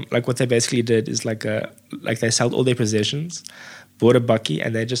 Like what they basically did is like they sold all their possessions, bought a bucky,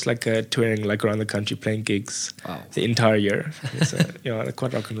 and they're just touring like around the country playing gigs the entire year. So like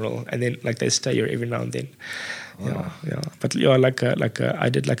quite rock and roll. And then like they stay here every now and then. Wow. Yeah. But I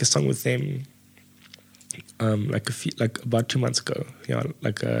did like a song with them. About 2 months ago,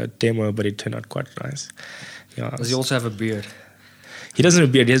 like a demo, but it turned out quite nice. Does he also have a beard? He doesn't have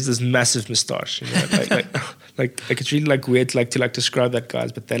a beard. He has this massive moustache. Like it's really like weird to describe that,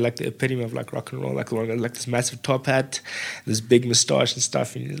 guys. But they're like the epitome of like rock and roll. Like the one with like this massive top hat, this big moustache and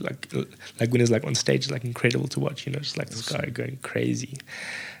stuff. And he's like when he's like on stage, it's like incredible to watch. Just like this guy going crazy.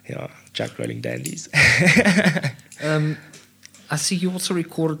 Jack Rolling Dandies. I see you also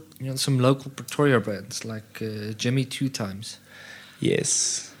recorded some local Pretoria bands like Jimmy 2 Times.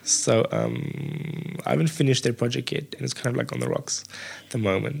 Yes. So I haven't finished their project yet, and it's kind of like on the rocks at the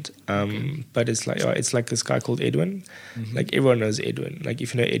moment. But it's like this guy called Edwin. Mm-hmm. Like everyone knows Edwin. Like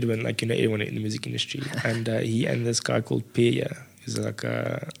if you know Edwin, like you know everyone in the music industry. And he and this guy called Pia is like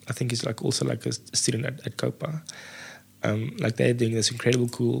I think he's like also like a student at Copa. Like they're doing this incredible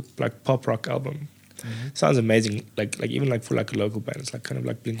cool like pop rock album. Mm-hmm. Sounds amazing, like even like for like a local band. It's like kind of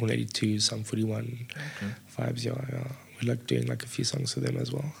like Blink-182, Sum 41 vibes. Yeah. We're like doing like a few songs for them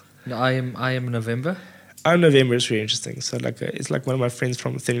as well. I am November. I Am November is really interesting. So like it's like one of my friends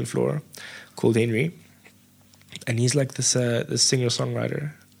from 13th Floor, called Henry, and he's like this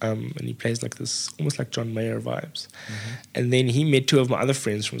singer-songwriter. And he plays like this almost like John Mayer vibes. Mm-hmm. And then he met 2 of my other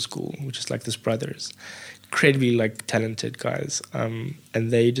friends from school, which is like this brothers. Incredibly like talented guys, and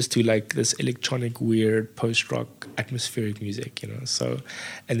they just do like this electronic, weird post-rock atmospheric music, So,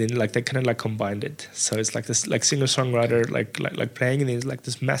 and then like they kind of like combined it. So it's like this like singer-songwriter like playing, and there's like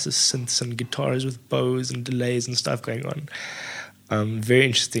this massive synths and guitars with bows and delays and stuff going on. Very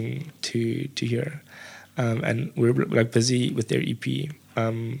interesting to hear, and we're like busy with their EP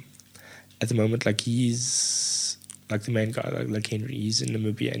at the moment. Like he's like the main guy, like Henry, he's in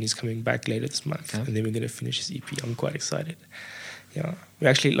Namibia and he's coming back later this month, and then we're gonna finish his EP. I'm quite excited. Yeah, we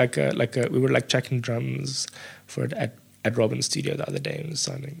actually we were like checking drums for it at Robin's studio the other day, and it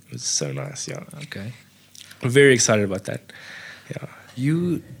was so nice. Yeah. Okay. I'm very excited about that. Yeah.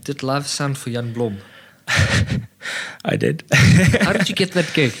 You did live sound for Jan Blom. I did. How did you get that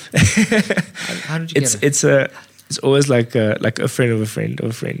gig? How did you get it? It's always like a friend of a friend of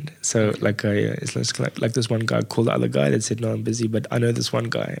a friend. So it's like this one guy called the other guy that said, no, I'm busy, but I know this one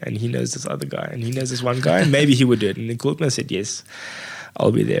guy, and he knows this other guy, and he knows this one guy, and maybe he would do it. And he called me and said, yes,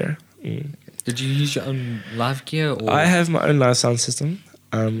 I'll be there. Did you use your own live gear? Or? I have my own live sound system,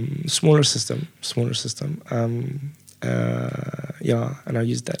 smaller system. And I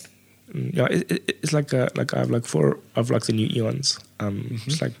use that. It's like I have like 4 of like the new Eons.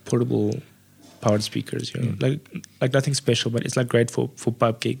 It's like portable powered speakers, like nothing special, but it's like great for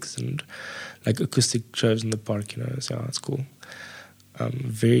pub gigs and like acoustic shows in the park, so it's cool.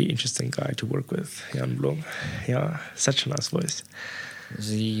 Very interesting guy to work with, Jan Blom. Yeah, such a nice voice. Is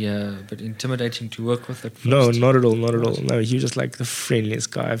he a bit intimidating to work with at first? No, not at all. No, he was just like the friendliest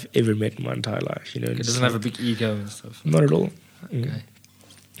guy I've ever met in my entire life. He doesn't have a big ego and stuff. Not at all. Okay.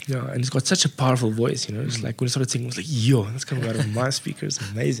 Yeah, and he's got such a powerful voice, It's like when he started singing, it was like, yo, that's coming out of my speaker. It's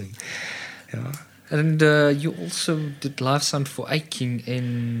amazing. Yeah. And you also did live sound for Aching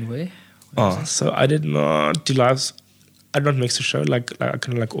in where? So I did not do lives. I did not mix the show. Like I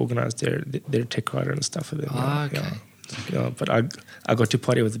kind of like organized their tech writer and stuff for them. Okay. Yeah, but I got to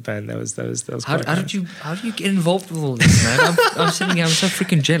party with the band. That was how did you get involved with all this, man? I'm sitting here. I'm so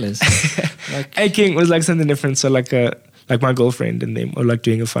freaking jealous. Like Aching was like something different. So like my girlfriend and them were like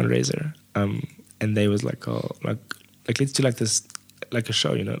doing a fundraiser. And they was like, let's do like this. Like a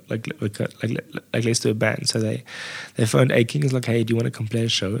show, like let's do a band. So they phoned Aching. It's like, hey, do you want to come play a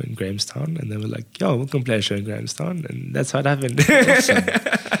show in Grahamstown? And they were like, yo, we'll come play a show in Grahamstown, and that's how it happened. Awesome.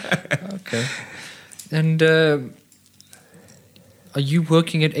 Okay. And are you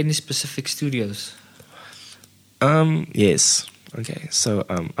working at any specific studios? Yes. Okay. So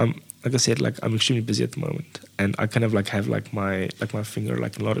I'm like I said, like I'm extremely busy at the moment, and I kind of like have like my finger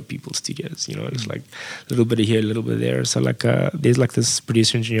like in a lot of people's studios. It's like a little bit of here, a little bit there. So like there's like this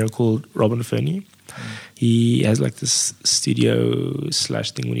producer engineer called Robin Fernie. he has like this studio /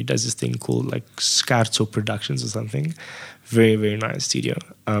 thing when he does this thing called like Scarzo Productions or something. Very, very nice studio.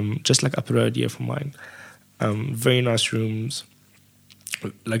 Just like up the road here from mine. Very nice rooms,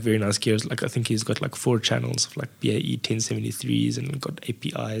 like very nice gears. Like I think he's got like 4 channels of like BAE 1073s and got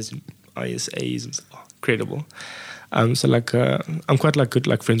APIs and ISAs and stuff. Incredible. So like I'm quite like good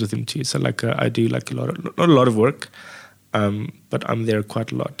like friends with him too. So like I do like not a lot of work, but I'm there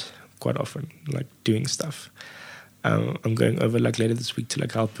quite often, like doing stuff. I'm going over like later this week to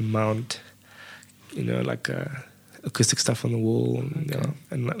like help him mount, like acoustic stuff on the wall. And,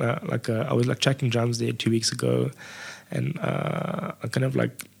 and I was like tracking drums there 2 weeks ago, and I kind of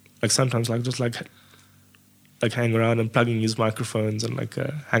like sometimes like just like hang around and plug in his microphones and like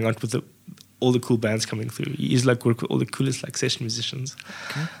hang out with all the cool bands coming through. He's like work with all the coolest like session musicians.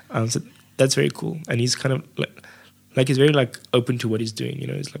 Okay. So that's very cool, and he's kind of like he's very like open to what he's doing.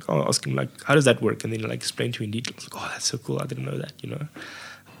 He's like, oh, ask him like, how does that work, and then like explain to me in detail. Like, oh, that's so cool. I didn't know that.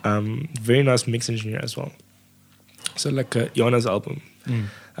 Very nice mix engineer as well. So like Jana's album,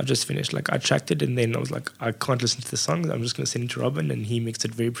 I've just finished. Like I tracked it, and then I was like, I can't listen to the songs. I'm just gonna send it to Robin, and he mixed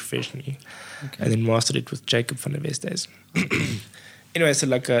it very professionally, and then mastered it with Jacob van der Westhuis. Anyway, so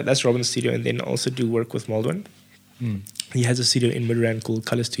like that's Robin's studio, and then also do work with Maldwin. He has a studio in Midrand called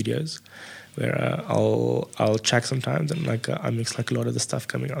Color Studios, where I'll track sometimes, and like I mix like a lot of the stuff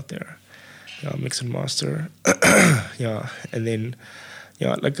coming out there. I'll mix and master, and then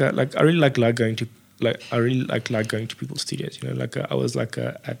like I really like going to going to people's studios. Like I was like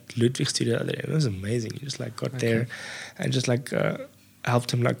at Ludwig's studio the other day. It was amazing. You just like got there, and just like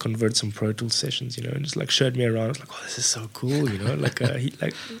helped him like convert some Pro Tools sessions, and just like showed me around. I was like, oh, this is so cool, Like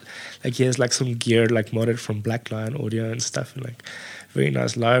he has like some gear like modded from Black Lion Audio and stuff, and like very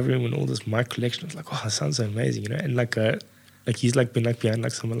nice live room and all this mic collection. I was like, oh, that sounds so amazing, And like he's like been like behind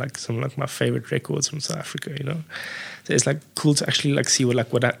like some of my favorite records from South Africa, So it's like cool to actually like see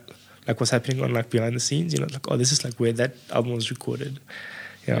what's happening on like behind the scenes, Like, oh, this is like where that album was recorded.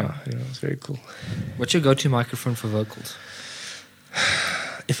 It's very cool. What's your go-to microphone for vocals?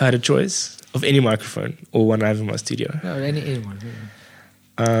 If I had a choice of any microphone or one I have in my studio, no, anyone.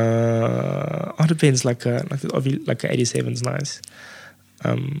 It depends. Like a 87's nice.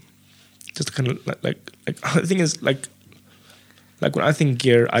 Just kind of like the thing is like when I think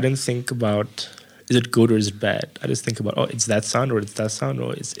gear, I don't think about is it good or is it bad. I just think about it's that sound or it's that sound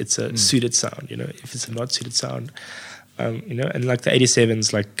or it's a suited sound. If it's a not suited sound, and like the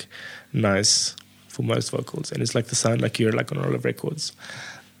 87's like nice for most vocals, and it's like the sound like you're like on all of records.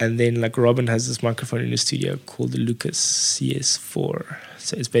 And then like Robin has this microphone in his studio called the Lucas CS4.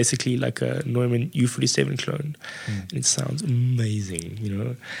 So it's basically like a Neumann U47 clone, and it sounds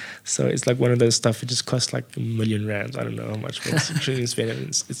amazing, So it's like one of those stuff. It just costs like R1 million. I don't know how much, but it's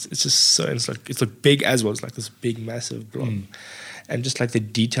just so it's like big as well. It's like this big massive blob, and just like the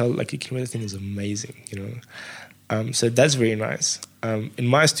detail, like you can hear the thing is amazing, So that's very nice. In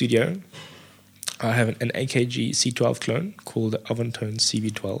my studio, I have an AKG C12 clone called the Avantone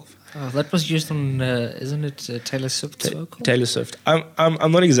CB12. Oh, that was used on, isn't it Taylor Swift's vocal? Taylor Swift.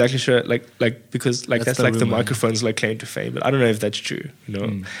 I'm not exactly sure, like because like that's like the microphone's like claim to fame, but I don't know if that's true.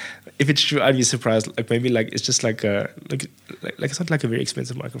 If it's true, I'd be surprised. Like maybe like it's just like like it's not like a very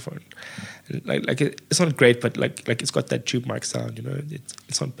expensive microphone. Like it's not great, but like it's got that tube mic sound.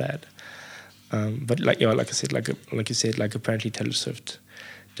 It's not bad. But like like I said, like you said, like apparently Taylor Swift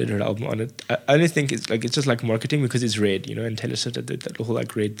did her album on it. I only think it's just like marketing because it's red, and Taylor Swift did that whole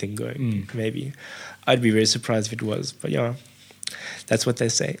like red thing going. Maybe I'd be very surprised if it was, but that's what they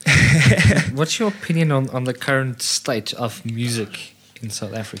say. What's your opinion on the current state of music in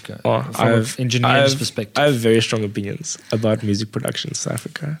South Africa from an engineer's perspective? I have very strong opinions about music production in South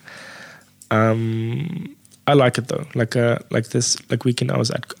Africa. I like it though. Like this weekend I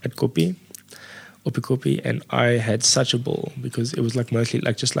was at Kopi, and I had such a ball because it was like mostly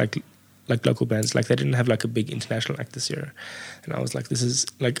like just like local bands. Like they didn't have like a big international act this year, and I was like, this is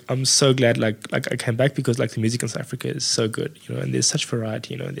like I'm so glad like I came back because like the music in South Africa is so good, and there's such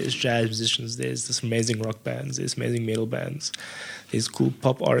variety. There's jazz musicians, there's this amazing rock bands, there's amazing metal bands, there's cool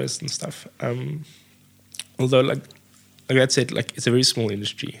pop artists and stuff. Although like I said, like it's a very small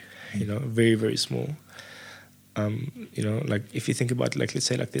industry, very very small. Like if you think about like let's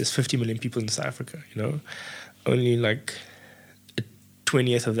say like there's 50 million people in South Africa, only like a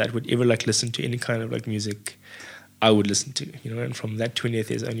 20th of that would ever like listen to any kind of like music I would listen to, and from that 20th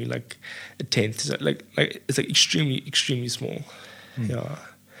there's only like a 10th. So like it's like extremely small,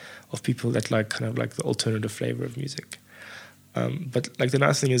 of people that like kind of like the alternative flavor of music. But like the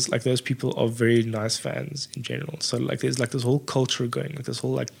nice thing is like those people are very nice fans in general. So like there's like this whole culture going, like this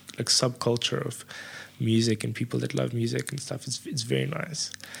whole like subculture of music and people that love music and stuff. It's very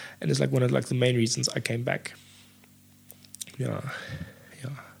nice, and it's like one of like the main reasons I came back. Yeah.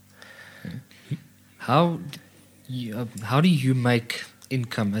 How do you make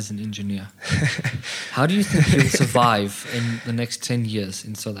income as an engineer? How do you think you'll survive in the next 10 years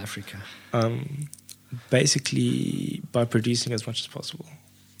in South Africa? Basically by producing as much as possible,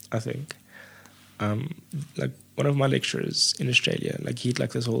 I think. Like one of my lecturers in Australia, like he had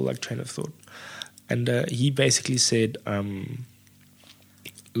like this whole like train of thought, and he basically said,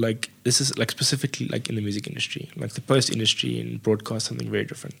 like this is like specifically like in the music industry, like the post industry and broadcast something very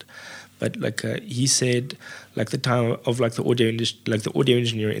different. But like he said, like the time of like the audio industry, like the audio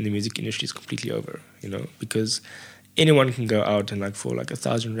engineer in the music industry is completely over, you know, because anyone can go out and like for like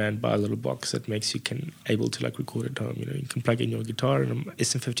 1,000 rand buy a little box that makes you able to like record at home. You know, you can plug in your guitar and an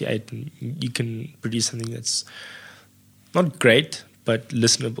SM58 and you can produce something that's not great but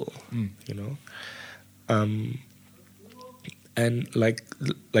listenable. You know, and like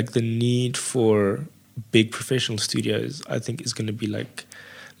the need for big professional studios, I think, is going to be like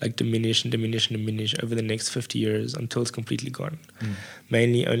diminish over the next 50 years until it's completely gone.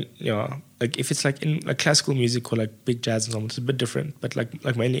 Mainly, like if it's like in like classical music or like big jazz ensemble, it's a bit different. But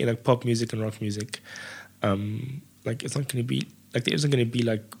like mainly in like pop music and rock music, like it's not going to be like there isn't going to be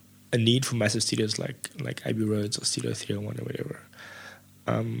like a need for massive studios like Abbey Roads or Studio 301 or whatever.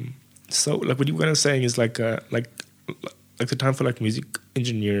 So like what you were saying is like the time for like music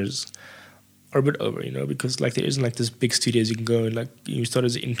engineers are a bit over, you know, because like there isn't like this big studios you can go and like you start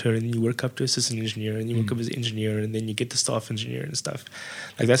as an intern and then you work up to assistant engineer and you work up as an engineer and then you get the staff engineer and stuff.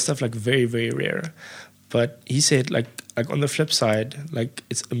 Like that stuff like very, very rare. But he said like on the flip side, like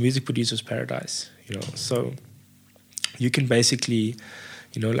it's a music producer's paradise, you know. So you can basically,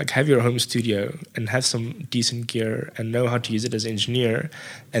 you know, like have your home studio and have some decent gear and know how to use it as an engineer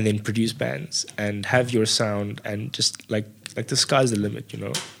and then produce bands and have your sound and just like the sky's the limit, you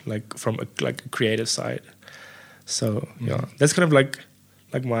know, like from a creative side. So yeah, that's kind of like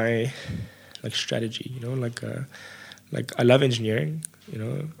my like strategy, you know, like I love engineering, you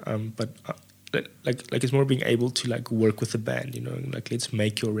know, but like it's more being able to like work with the band, you know, like let's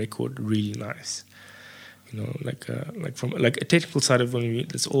make your record really nice. You know, like from like a technical side of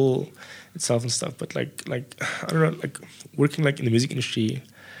it, it's all itself and stuff. But like I don't know, like working like in the music industry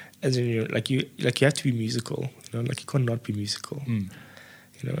as an engineer, like you have to be musical. You know, like you can't not be musical. You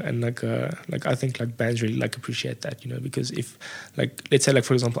know, and like I think like bands really like appreciate that. You know, because if like let's say like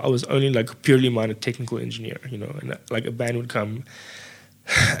for example I was only like purely minded technical engineer. You know, and like a band would come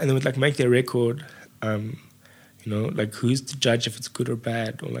and they would like make their record. You know, like who's to judge if it's good or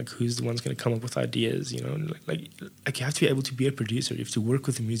bad, or like who's the one's going to come up with ideas, you know, like you have to be able to be a producer. You have to work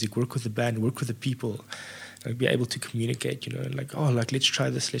with the music, work with the band, work with the people, like be able to communicate, you know, and like, oh, like let's try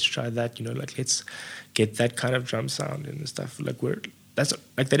this, let's try that, you know, like let's get that kind of drum sound and stuff. Like that's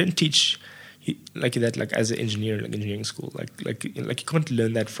like they didn't teach like that like as an engineer, like engineering school, like you can't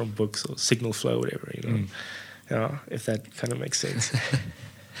learn that from books or signal flow or whatever, you know. Yeah, if that kind of makes sense.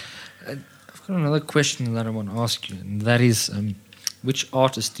 I've got another question that I want to ask you, and that is, which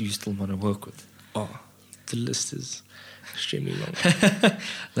artist do you still want to work with? Oh, the list is extremely long.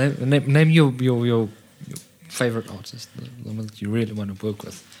 Name your favorite artist, the one that you really want to work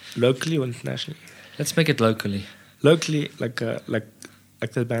with. Locally or internationally? Let's make it locally. Locally, like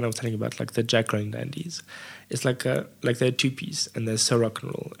the band I was telling you about, like the Jaco and Dandies. It's like they're a two-piece and they're so rock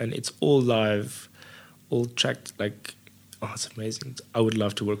and roll, and it's all live, all tracked like. Oh, it's amazing. I would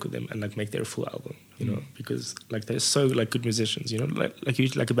love to work with them and like make their full album, you know, because like they're so like good musicians, you know, like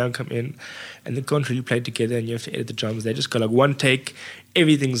usually like a band come in and they can't really play together and you have to edit the drums. They just go like one take,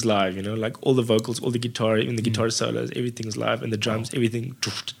 everything's live, you know, like all the vocals, all the guitar, even the guitar solos, everything's live, and the drums, everything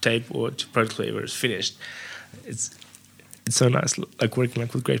to tape or to Pro Tools is finished. It's so nice, like working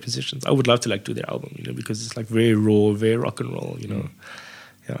like with great musicians. I would love to like do their album, you know, because it's like very raw, very rock and roll, you know.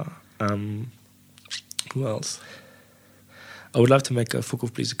 Yeah. Who else? I would love to make a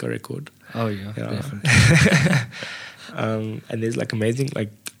Fukuf Plizika record. Oh yeah. Definitely. And there's like amazing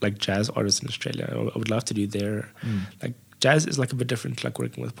like jazz artists in Australia. I would love to do their like jazz is like a bit different like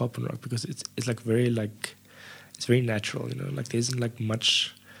working with pop and rock because it's like very like it's very natural, you know, like there isn't like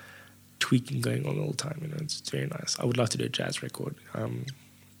much tweaking going on all the time, you know. It's very nice. I would love to do a jazz record.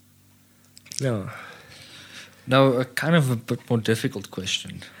 Yeah. Now a kind of a bit more difficult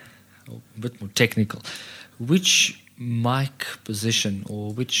question, or a bit more technical. Which mic position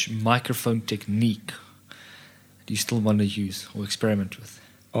or which microphone technique do you still want to use or experiment with?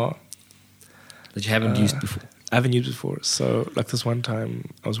 Oh, that you haven't used before? I haven't used it before. So like this one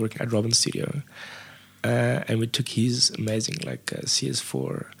time I was working at Robin's studio, and we took his amazing like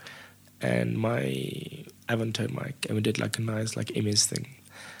CS4 and my Avantone mic, and we did like a nice like MS thing.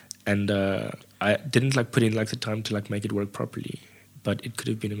 And I didn't like put in like the time to like make it work properly, but it could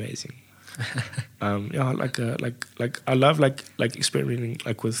have been amazing. Like I love like experimenting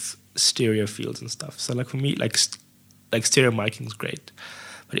like with stereo fields and stuff. So like for me like stereo miking is great,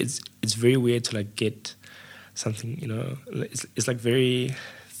 but it's very weird to like get something, you know, it's like very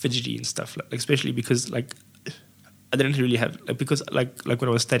fidgety and stuff, like especially because like I didn't really have like, because like when I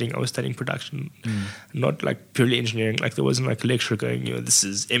was studying production, not like purely engineering. Like there wasn't like a lecturer going, you know, this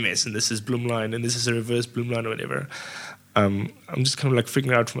is MS and this is Bloomline and this is a reverse Bloomline or whatever. I'm just kind of like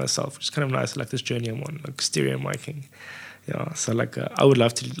figuring it out for myself, which is kind of nice. Like this journey I'm on, like stereo miking. Yeah, so like I would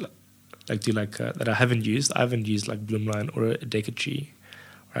love to like do like that I haven't used. I haven't used like Bloomline or a Decatree,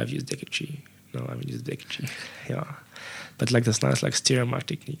 or I've used Decatree. No, I haven't used Decatree. Yeah. But like this nice like stereo mic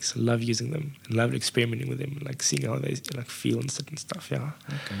techniques, I love using them. I love experimenting with them, like seeing how they like feel and sit and stuff. Yeah.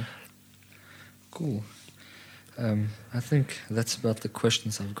 Okay. Cool. I think that's about the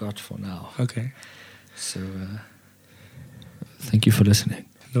questions I've got for now. Okay. So thank you for listening.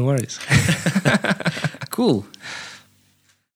 No worries. Cool.